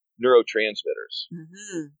to neurotransmitters.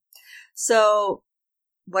 Mm-hmm. So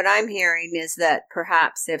what I'm hearing is that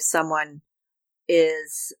perhaps if someone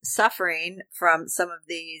is suffering from some of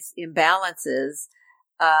these imbalances,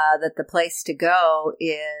 that the place to go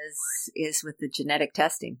is with the genetic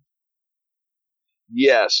testing.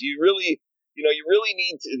 Yes, you really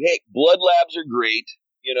need to. Hey, blood labs are great.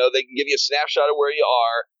 They can give you a snapshot of where you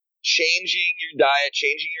are. Changing your diet,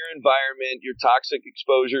 changing your environment, your toxic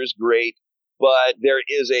exposure is great, but there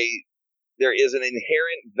is an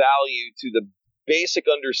inherent value to the basic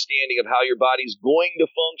understanding of how your body's going to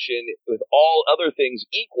function with all other things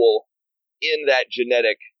equal in that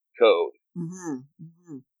genetic code. Mm-hmm.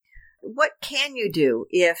 Mm-hmm. What can you do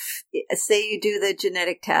if, say, you do the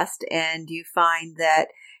genetic test and you find that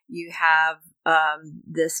you have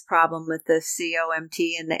this problem with the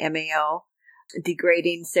COMT and the MAO,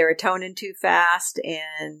 degrading serotonin too fast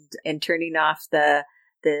and turning off the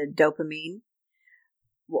dopamine?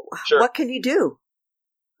 Sure. What can you do?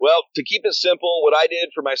 Well, to keep it simple, what I did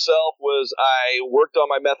for myself was I worked on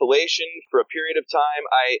my methylation for a period of time.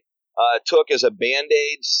 I took as a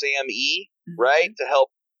Band-Aid SAMe, right, to help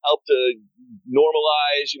to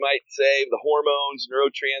normalize, you might say, the hormones,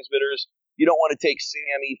 neurotransmitters. You don't want to take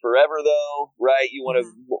SAMe forever, though, right? You want to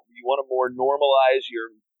more normalize your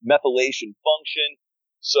methylation function.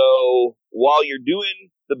 So while you're doing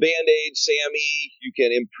the Band-Aid SAMe, you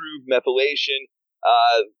can improve methylation.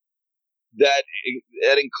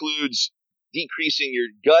 That includes decreasing your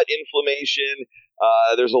gut inflammation.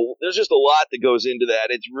 There's just a lot that goes into that.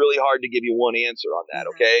 It's really hard to give you one answer on that.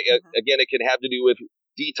 Okay. Again, it can have to do with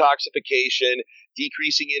detoxification,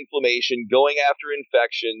 decreasing inflammation, going after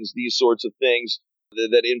infections, these sorts of things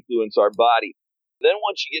that influence our body. Then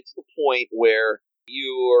once you get to the point where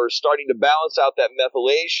you are starting to balance out that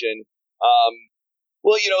methylation,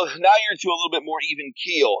 well, now you're to a little bit more even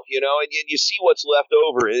keel, and you see what's left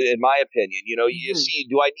over, in my opinion. You see,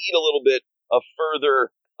 do I need a little bit of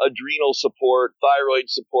further adrenal support, thyroid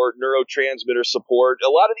support, neurotransmitter support? A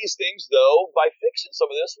lot of these things, though, by fixing some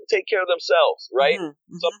of this, will take care of themselves, right?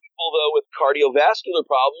 Some people, though, with cardiovascular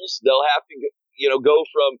problems, they'll have to, go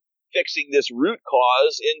from fixing this root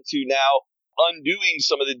cause into now undoing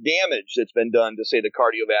some of the damage that's been done to, say, the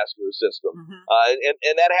cardiovascular system.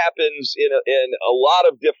 And that happens in a lot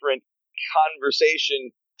of different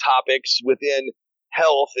conversation topics within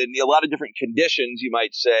health and a lot of different conditions, you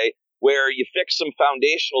might say, where you fix some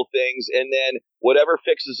foundational things and then whatever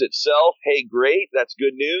fixes itself, hey, great, that's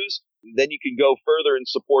good news. Then you can go further and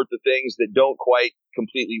support the things that don't quite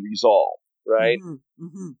completely resolve, right?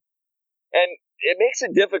 And it makes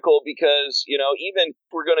it difficult because, even if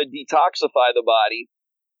we're going to detoxify the body,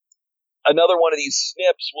 another one of these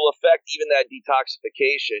SNPs will affect even that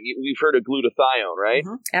detoxification. We've heard of glutathione, right?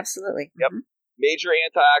 Absolutely. Yep. Major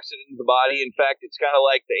antioxidant in the body. In fact, it's kind of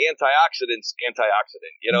like the antioxidant's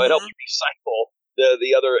antioxidant. It helps recycle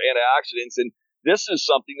the other antioxidants. And this is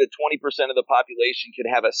something that 20% of the population can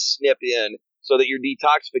have a SNP in so that your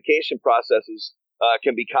detoxification processes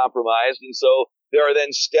can be compromised. And so there are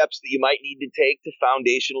then steps that you might need to take to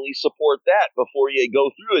foundationally support that before you go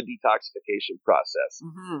through a detoxification process.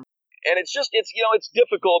 And it's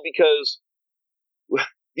difficult because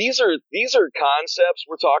these are concepts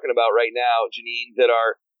we're talking about right now, Janine, that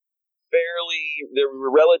are they're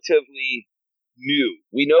relatively new.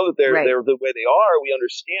 We know that they're the way they are. We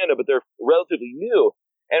understand it, but they're relatively new.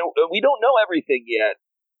 And we don't know everything yet.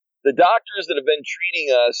 The doctors that have been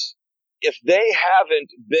treating us, if they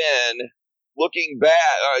haven't been looking back,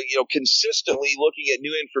 consistently looking at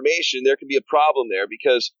new information, there could be a problem there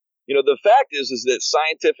because, the fact is that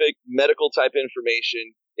scientific medical type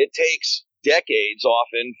information, it takes decades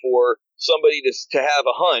often for somebody to have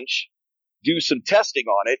a hunch, do some testing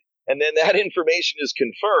on it, and then that information is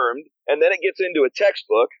confirmed, and then it gets into a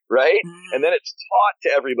textbook, right? And then it's taught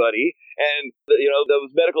to everybody, and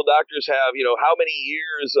those medical doctors have how many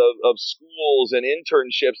years of schools and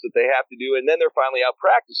internships that they have to do, and then they're finally out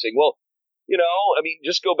practicing. Well,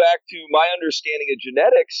 just go back to my understanding of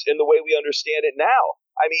genetics and the way we understand it now.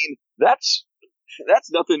 I mean, that's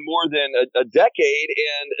nothing more than a decade,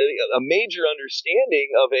 and a major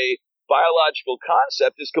understanding of a biological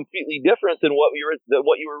concept is completely different than what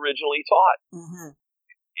you were originally taught.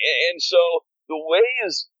 And so the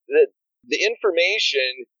ways that the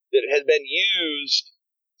information that has been used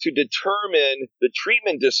to determine the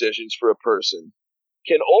treatment decisions for a person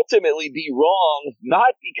can ultimately be wrong,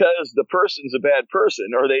 not because the person's a bad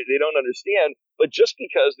person or they don't understand, but just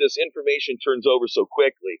because this information turns over so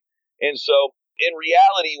quickly. And so in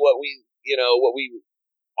reality, what we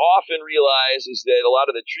often realize is that a lot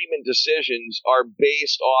of the treatment decisions are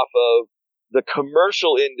based off of the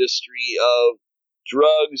commercial industry of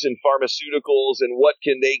drugs and pharmaceuticals and what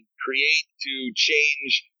can they create to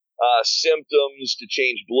change symptoms, to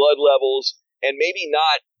change blood levels, and maybe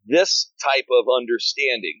not this type of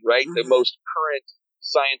understanding, right? The most current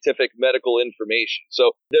scientific medical information.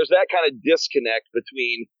 So there's that kind of disconnect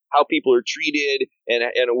between how people are treated and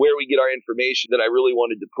where we get our information that I really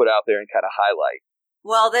wanted to put out there and kind of highlight.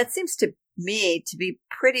 Well, that seems to me to be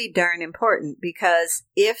pretty darn important, because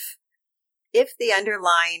if the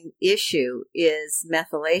underlying issue is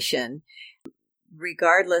methylation,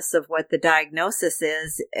 regardless of what the diagnosis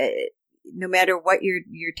is, no matter what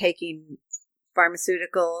you're taking,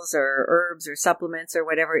 pharmaceuticals or herbs or supplements or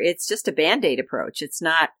whatever, it's just a Band-Aid approach. It's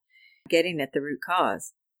not getting at the root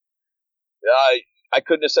cause. I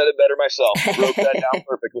couldn't have said it better myself. You wrote that down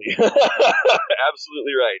perfectly.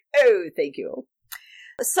 Absolutely right. Oh, thank you.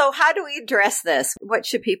 So how do we address this? What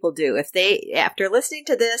should people do if they, after listening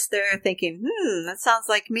to this, they're thinking, that sounds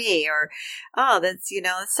like me, or, oh, that's,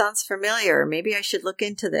 that sounds familiar. Maybe I should look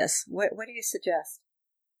into this. What do you suggest?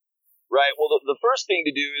 Right. Well, the first thing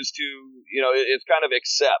to do is to, it's kind of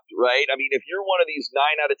accept, right? I mean, if you're one of these 9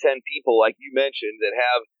 out of 10 people, like you mentioned, that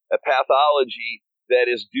have a pathology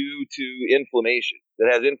that is due to inflammation,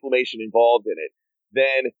 that has inflammation involved in it,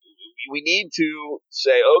 then we need to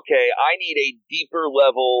say, okay, I need a deeper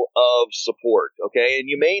level of support, okay? And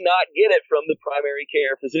you may not get it from the primary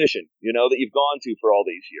care physician, that you've gone to for all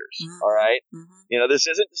these years, all right? This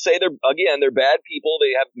isn't to say they're bad people.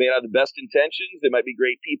 They may have the best intentions. They might be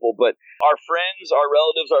great people, but our friends, our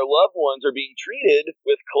relatives, our loved ones are being treated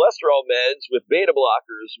with cholesterol meds, with beta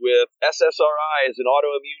blockers, with SSRIs and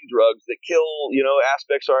autoimmune drugs that kill,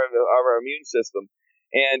 aspects of our immune system.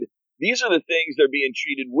 And these are the things they're being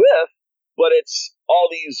treated with, but it's all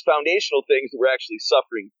these foundational things that we're actually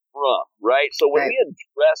suffering from, right? So when we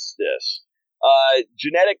address this,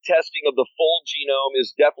 genetic testing of the full genome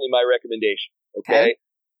is definitely my recommendation, okay?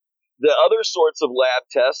 The other sorts of lab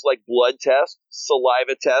tests, like blood tests,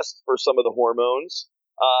 saliva tests for some of the hormones,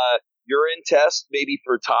 urine tests maybe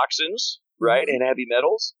for toxins, right, and heavy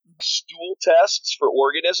metals, stool tests for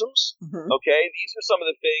organisms, okay? These are some of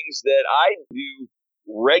the things that I do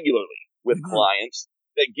regularly with clients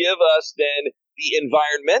that give us then the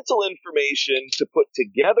environmental information to put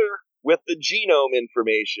together with the genome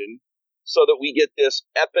information so that we get this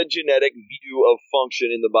epigenetic view of function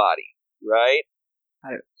in the body, right?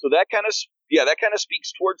 So that kind of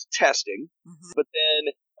speaks towards testing. But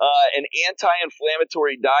then an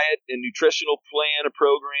anti-inflammatory diet and nutritional plan, a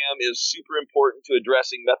program, is super important to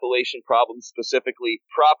addressing methylation problems, specifically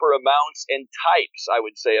proper amounts and types, I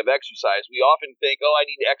would say, of exercise. We often think, I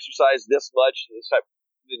need to exercise this much this type of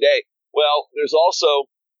the day. Well,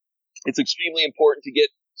 it's extremely important to get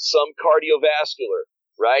some cardiovascular,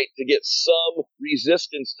 right? To get some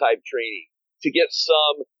resistance type training, to get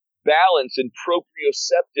some balance and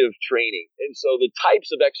proprioceptive training. And so the types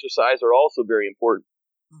of exercise are also very important.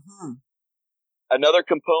 Another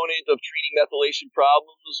component of treating methylation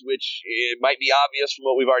problems, which it might be obvious from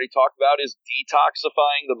what we've already talked about, is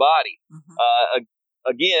detoxifying the body.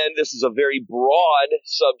 Again, this is a very broad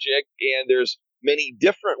subject, and there's many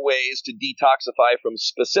different ways to detoxify from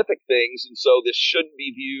specific things. And so this shouldn't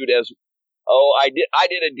be viewed as, I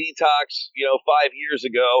did a detox, 5 years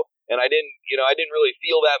ago, and I didn't really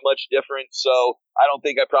feel that much different, so I don't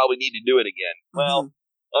think I probably need to do it again. Well,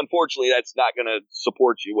 unfortunately, that's not going to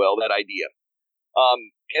support you well, that idea.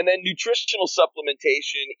 And then nutritional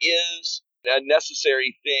supplementation is a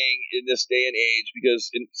necessary thing in this day and age because,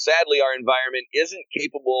 sadly, our environment isn't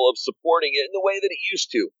capable of supporting it in the way that it used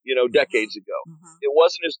to, decades ago. It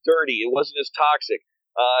wasn't as dirty. It wasn't as toxic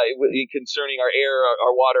concerning our air,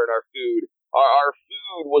 our water, and our food. Our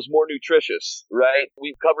food was more nutritious, right?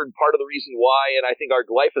 We've covered part of the reason why, and I think our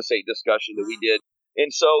glyphosate discussion that we did.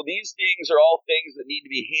 And so these things are all things that need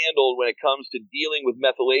to be handled when it comes to dealing with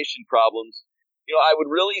methylation problems. I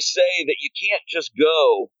would really say that you can't just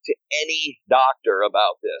go to any doctor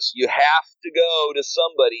about this. You have to go to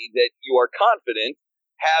somebody that you are confident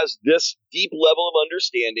has this deep level of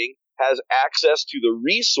understanding, has access to the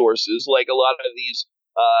resources, like a lot of these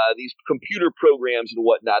computer programs and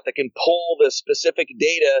whatnot that can pull the specific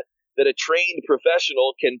data that a trained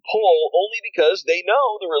professional can pull only because they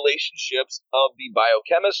know the relationships of the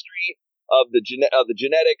biochemistry, of the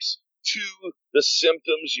genetics to the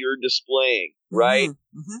symptoms you're displaying, right?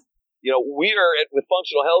 with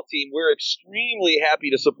Functional Health Team, we're extremely happy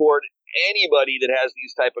to support anybody that has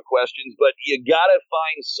these type of questions, but you gotta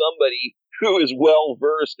find somebody who is well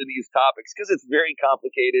versed in these topics because it's very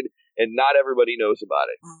complicated and not everybody knows about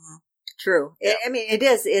it. Mm-hmm. True. Yeah. I mean, it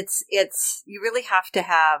is. It's. You really have to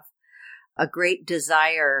have a great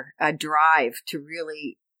desire, a drive to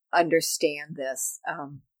really understand this,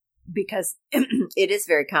 because it is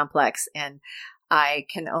very complex, and I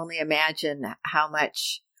can only imagine how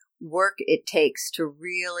much work it takes to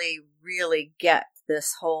really, really get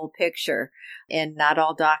this whole picture. And not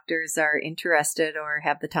all doctors are interested or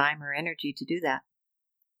have the time or energy to do that.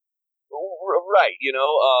 Right.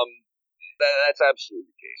 That's absolutely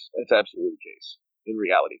the case. That's absolutely the case in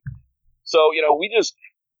reality. So,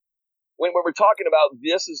 when we're talking about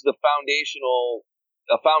this is a foundational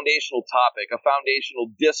topic, a foundational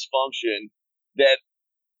dysfunction that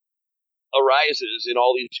arises in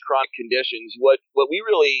all these chronic conditions, what we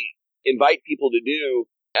really invite people to do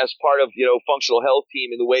as part of, Functional Health Team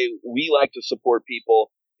and the way we like to support people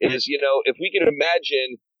is, if we can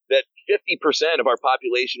imagine that 50% of our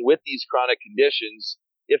population with these chronic conditions,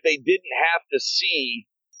 if they didn't have to see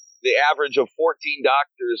the average of 14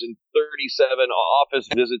 doctors and 37 office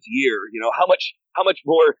visits a year, how much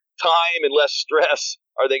more time and less stress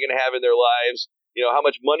are they going to have in their lives? How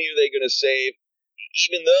much money are they going to save?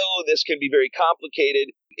 Even though this can be very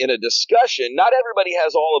complicated in a discussion, not everybody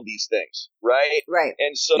has all of these things, right? Right.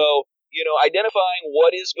 And so, identifying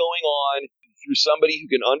what is going on through somebody who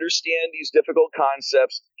can understand these difficult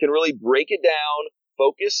concepts can really break it down,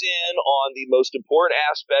 focus in on the most important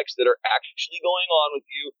aspects that are actually going on with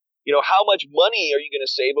you. How much money are you going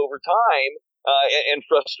to save over time, and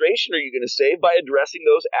frustration are you going to save by addressing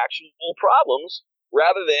those actionable problems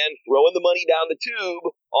rather than throwing the money down the tube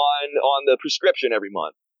on the prescription every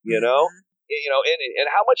month, Mm-hmm. and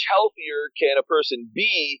how much healthier can a person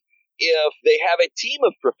be if they have a team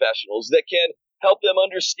of professionals that can help them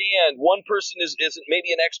understand. One person isn't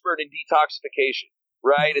maybe an expert in detoxification,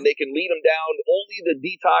 right? Mm-hmm. And they can lead them down only the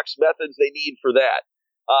detox methods they need for that.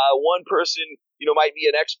 One person, might be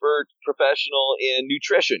an expert professional in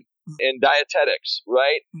nutrition and dietetics,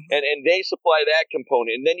 right? Mm-hmm. And they supply that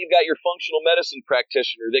component. And then you've got your functional medicine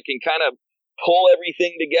practitioner that can kind of pull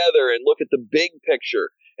everything together and look at the big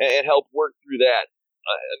picture and help work through that.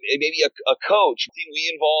 Maybe a coach. We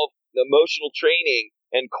involve emotional training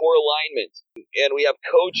and core alignment. And we have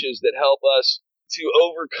coaches that help us to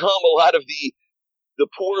overcome a lot of the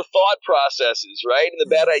poor thought processes, right? And the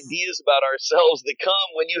bad ideas about ourselves that come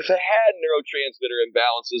when you've had neurotransmitter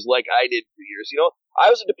imbalances like I did for years. I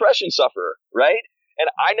was a depression sufferer, right? And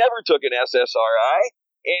I never took an SSRI.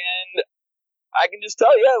 And I can just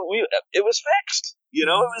tell you, it was fixed. It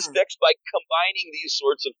was fixed by combining these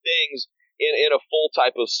sorts of things in a full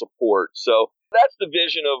type of support. So that's the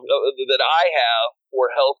vision of that I have for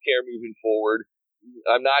healthcare moving forward.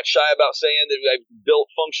 I'm not shy about saying that I've built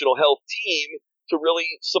Functional Health Team to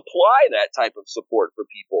really supply that type of support for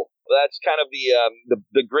people. That's kind of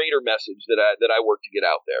the greater message that I work to get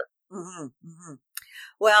out there. Mm-hmm, mm-hmm.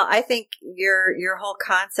 Well, I think your whole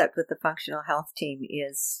concept with the Functional Health Team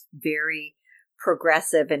is very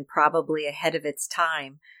progressive and probably ahead of its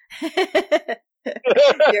time.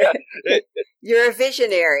 You're a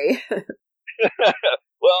visionary.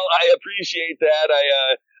 Well, I appreciate that.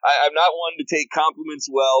 I'm not one to take compliments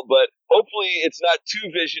well, but hopefully it's not too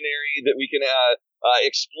visionary that we can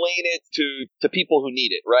explain it to people who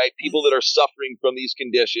need it, right? People that are suffering from these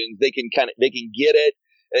conditions, they can get it,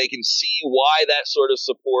 and they can see why that sort of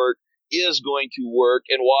support is going to work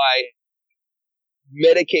and why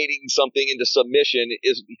medicating something into submission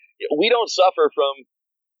is. We don't suffer from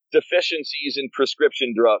deficiencies in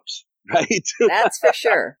prescription drugs, right? That's for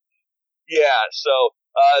sure. Yeah, so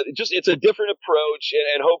it's a different approach,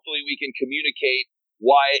 and hopefully we can communicate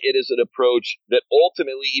why it is an approach that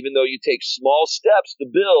ultimately, even though you take small steps to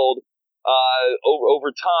build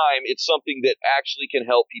over time, it's something that actually can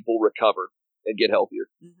help people recover and get healthier.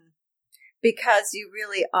 Mm-hmm. Because you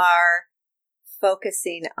really are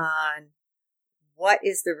focusing on what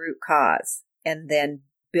is the root cause and then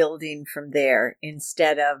building from there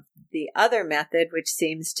instead of the other method, which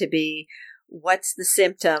seems to be what's the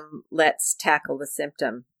symptom? Let's tackle the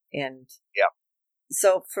symptom. And yeah.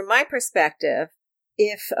 So from my perspective,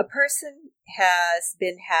 if a person has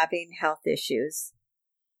been having health issues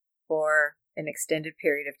for an extended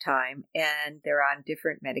period of time and they're on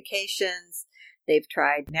different medications, they've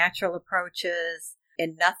tried natural approaches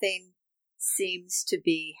and nothing seems to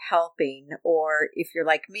be helping, or if you're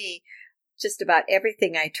like me, just about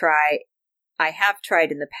everything I have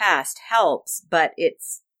tried in the past helps, but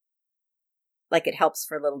it's like it helps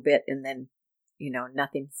for a little bit and then,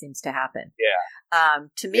 nothing seems to happen. Yeah.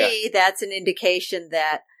 To me, that's an indication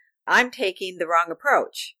that I'm taking the wrong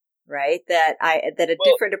approach, right? That a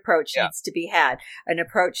different approach needs to be had, an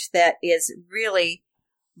approach that is really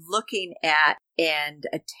looking at and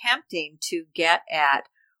attempting to get at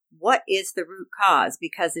what is the root cause.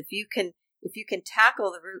 Because if you can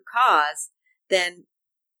tackle the root cause, then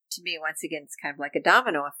to me, once again, it's kind of like a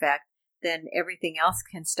domino effect. Then everything else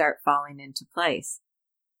can start falling into place.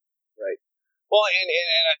 Right. Well,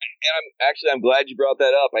 and I'm glad you brought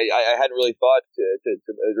that up. I hadn't really thought to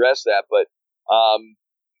address that, but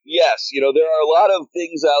yes, there are a lot of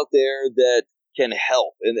things out there that can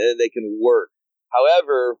help and they can work.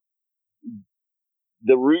 However,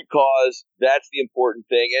 the root cause, that's the important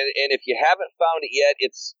thing. And if you haven't found it yet,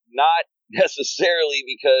 it's not necessarily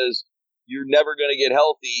because you're never going to get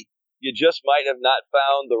healthy. You just might have not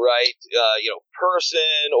found the right,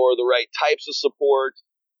 person or the right types of support.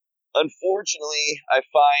 Unfortunately, I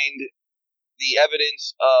find the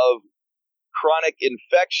evidence of chronic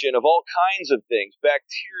infection of all kinds of things,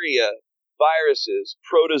 bacteria, viruses,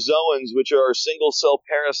 protozoans, which are single-cell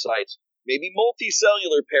parasites, maybe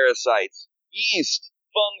multicellular parasites, yeast,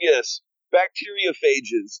 fungus,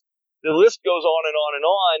 bacteriophages. The list goes on and on and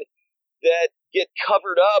on that get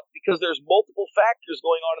covered up because there's multiple factors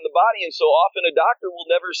going on in the body. And so often a doctor will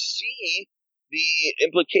never see the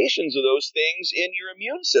implications of those things in your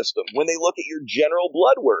immune system when they look at your general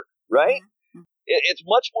blood work, right? Mm-hmm. It's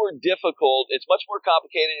much more difficult. It's much more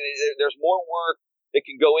complicated. There's more work that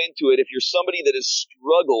can go into it. If you're somebody that has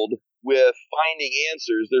struggled with finding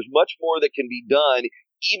answers, there's much more that can be done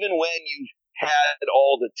even when you've had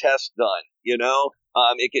all the tests done,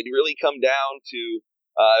 It can really come down to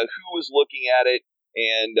who was looking at it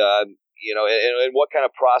and, and what kind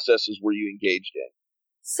of processes were you engaged in.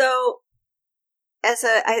 So, as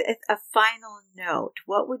a final note,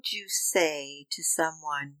 what would you say to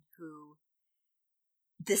someone who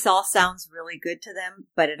this all sounds really good to them,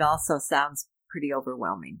 but it also sounds pretty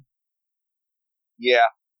overwhelming? Yeah.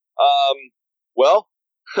 Well,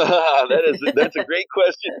 that's a great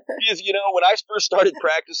question. Because, when I first started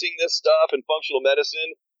practicing this stuff in functional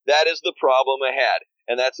medicine, that is the problem I had.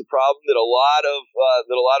 And that's the problem that a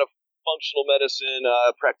lot of functional medicine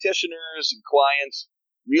practitioners and clients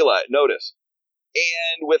notice.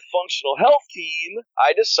 And with Functional Health Team,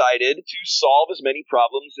 I decided to solve as many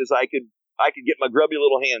problems as I could get my grubby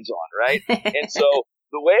little hands on, right? And so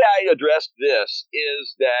the way I addressed this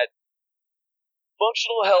is that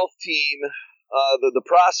Functional Health Team, the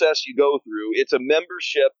process you go through, it's a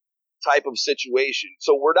membership type of situation.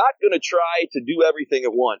 So we're not going to try to do everything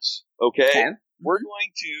at once, okay? We're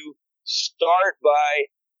going to start by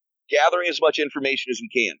gathering as much information as we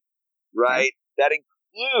can, right? That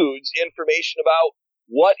includes information about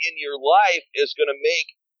what in your life is going to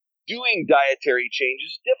make doing dietary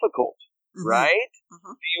changes difficult, right?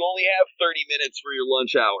 You only have 30 minutes for your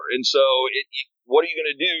lunch hour. And so what are you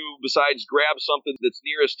going to do besides grab something that's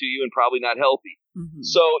nearest to you and probably not healthy?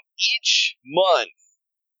 So each month,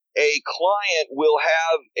 a client will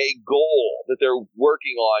have a goal that they're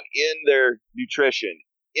working on in their nutrition,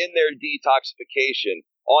 in their detoxification,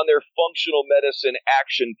 on their functional medicine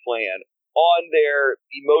action plan, on their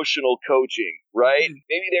emotional coaching, right?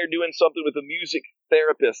 Maybe they're doing something with a music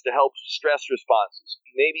therapist to help stress responses.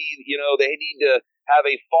 Maybe, they need to have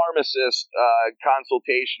a pharmacist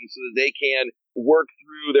consultation so that they can work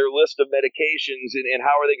through their list of medications and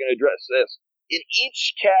how are they going to address this. In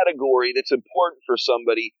each category that's important for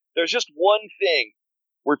somebody, there's just one thing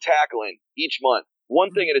we're tackling each month,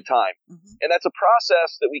 one thing at a time. And that's a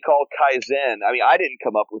process that we call Kaizen. I mean, I didn't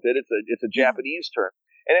come up with it. It's a Japanese term.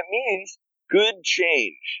 And it means good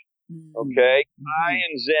change. Okay? Kai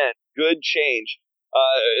and Zen, good change,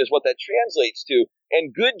 is what that translates to.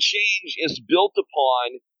 And good change is built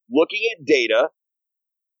upon looking at data,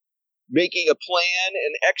 making a plan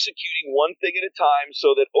and executing one thing at a time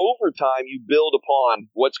so that over time you build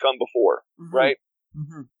upon what's come before, right?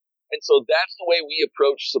 And so that's the way we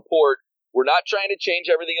approach support. We're not trying to change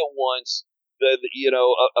everything at once.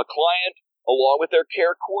 A client, along with their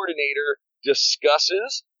care coordinator,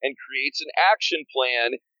 discusses and creates an action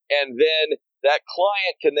plan, and then that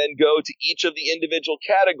client can then go to each of the individual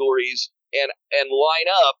categories and line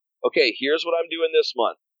up, okay, here's what I'm doing this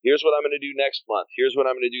month. Here's what I'm going to do next month. Here's what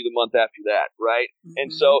I'm going to do the month after that, right? And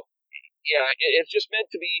so, it's just meant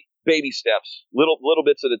to be baby steps, little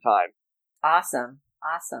bits at a time. Awesome.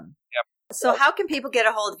 Yep. So how can people get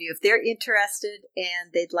a hold of you? If they're interested and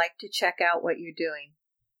they'd like to check out what you're doing,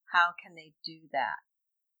 how can they do that?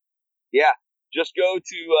 Yeah, just go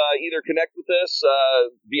to either connect with us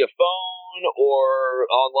via phone or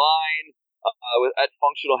online. at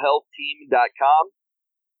functionalhealthteam.com.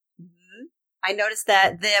 Mm-hmm. I noticed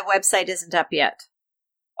that the website isn't up yet.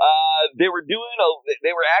 They were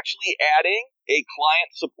actually adding a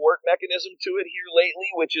client support mechanism to it here lately,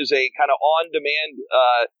 which is a kind of on-demand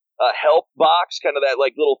help box, kind of that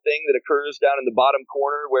like little thing that occurs down in the bottom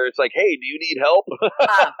corner where it's like, hey, do you need help?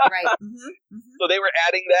 Right. Mm-hmm. Mm-hmm. So they were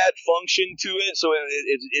adding that function to it, so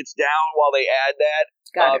it's down while they add that.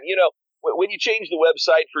 Got it. When you change the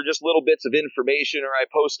website for just little bits of information, or I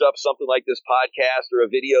post up something like this podcast or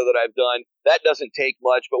a video that I've done, that doesn't take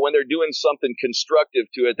much. But when they're doing something constructive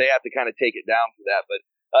to it, they have to kind of take it down for that. But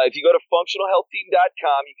if you go to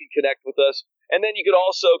functionalhealthteam.com, you can connect with us. And then you can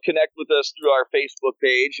also connect with us through our Facebook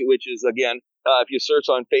page, which is, again, if you search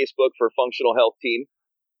on Facebook for Functional Health Team.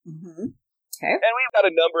 Mm-hmm. Okay. And we've got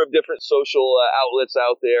a number of different social outlets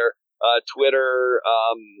out there, Twitter,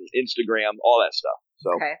 Instagram, all that stuff.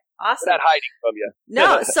 So, okay. Awesome. We're not hiding from you.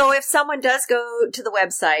 No. So if someone does go to the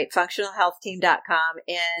website, functionalhealthteam.com,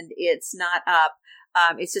 and it's not up,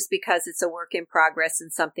 it's just because it's a work in progress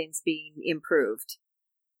and something's being improved.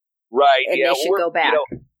 Right. And they should go back.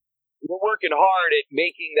 We're working hard at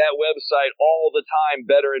making that website all the time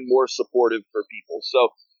better and more supportive for people. So,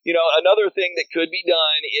 another thing that could be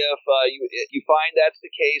done if you find that's the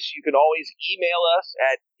case, you can always email us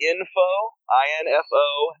at info, at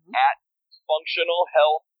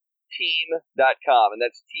functionalhealthteam.com, and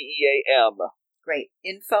that's TEAM. Great.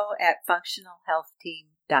 Info at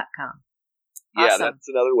functionalhealthteam.com. Awesome. Yeah, that's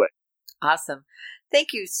another way. Awesome.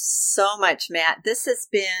 Thank you so much, Matt. This has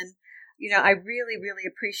been, I really, really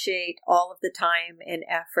appreciate all of the time and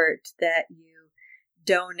effort that you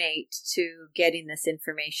donate to getting this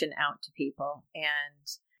information out to people. And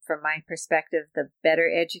from my perspective, the better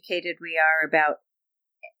educated we are about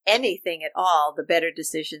anything at all, the better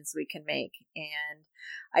decisions we can make. And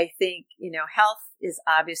I think, health is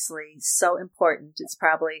obviously so important. It's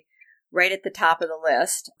probably right at the top of the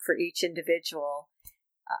list for each individual.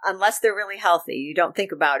 Unless they're really healthy, you don't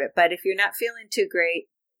think about it. But if you're not feeling too great,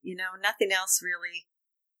 nothing else really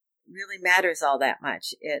matters all that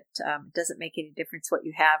much. It doesn't make any difference what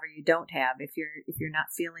you have or you don't have. If you're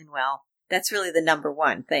not feeling well, that's really the number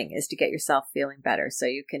one thing, is to get yourself feeling better so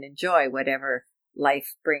you can enjoy whatever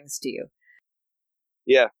life brings to you.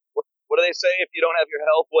 Yeah. What do they say? If you don't have your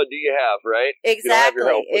health, what do you have, right?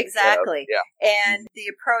 Exactly. Yeah. And the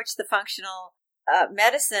approach, the functional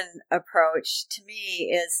medicine approach, to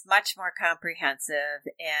me is much more comprehensive,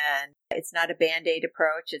 and it's not a Band-Aid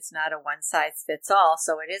approach. It's not a one-size-fits-all.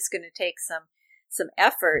 So it is going to take some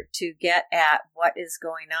effort to get at what is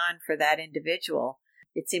going on for that individual.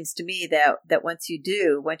 It seems to me that once you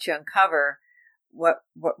uncover what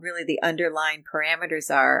really the underlying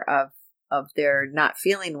parameters are of their not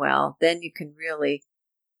feeling well, then you can really,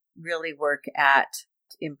 really work at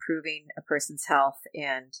improving a person's health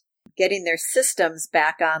and getting their systems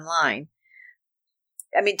back online.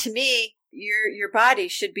 I mean, to me, your body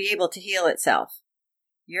should be able to heal itself.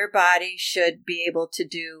 Your body should be able to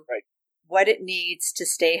do what it needs to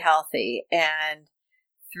stay healthy. And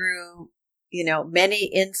through, many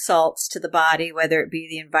insults to the body, whether it be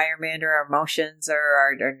the environment or our emotions or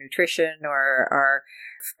our nutrition or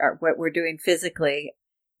what we're doing physically,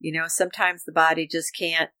 sometimes the body just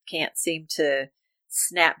can't seem to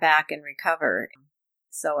snap back and recover.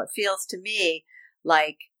 So it feels to me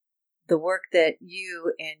like the work that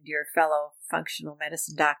you and your fellow functional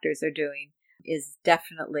medicine doctors are doing is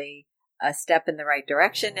definitely a step in the right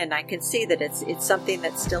direction. And I can see that it's something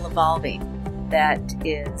that's still evolving,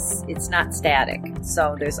 it's not static.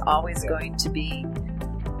 So there's always going to be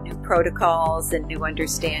new protocols and new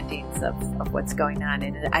understandings of what's going on.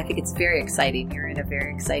 And I think it's very exciting. You're in a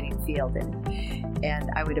very exciting field.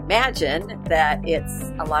 And I would imagine that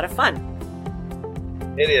it's a lot of fun.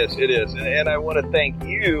 It is. And I want to thank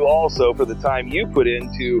you also for the time you put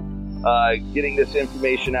into getting this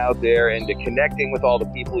information out there and to connecting with all the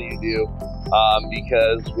people you do.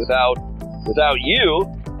 Because without you,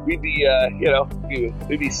 we'd be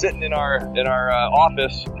we'd be sitting in our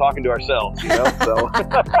office talking to ourselves. So.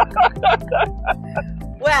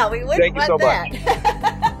 Well, we wouldn't thank you so that. Much.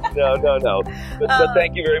 No. But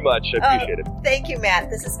thank you very much. I appreciate it. Thank you, Matt.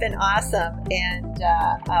 This has been awesome, and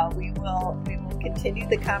we will continue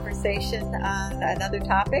the conversation on another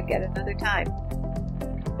topic at another time.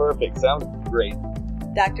 Perfect. Sounds great.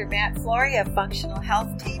 Dr. Matt Flory of Functional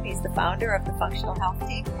Health Team. He's the founder of the Functional Health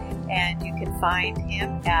Team, and you can find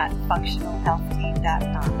him at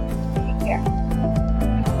functionalhealthteam.com. Take care.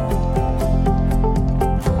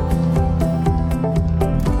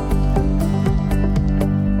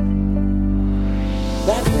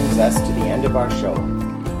 That brings us to the end of our show.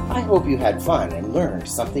 I hope you had fun and learned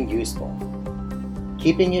something useful.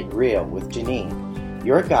 Keeping It Real with Janine,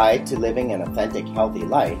 your guide to living an authentic, healthy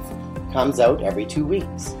life, comes out every 2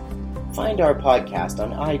 weeks. Find our podcast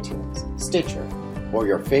on iTunes, Stitcher, or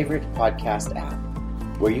your favorite podcast app,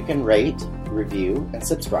 where you can rate, review, and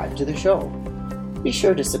subscribe to the show. Be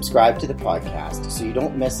sure to subscribe to the podcast so you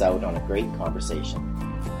don't miss out on a great conversation.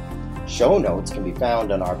 Show notes can be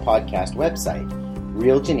found on our podcast website,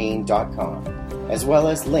 realjanine.com, as well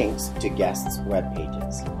as links to guests' web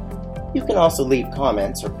pages. You can also leave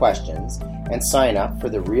comments or questions and sign up for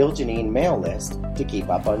the Real Janine mail list to keep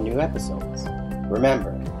up on new episodes.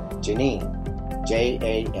 Remember, Janine,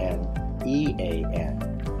 Janeean.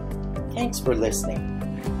 Thanks for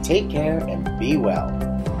listening. Take care and be well.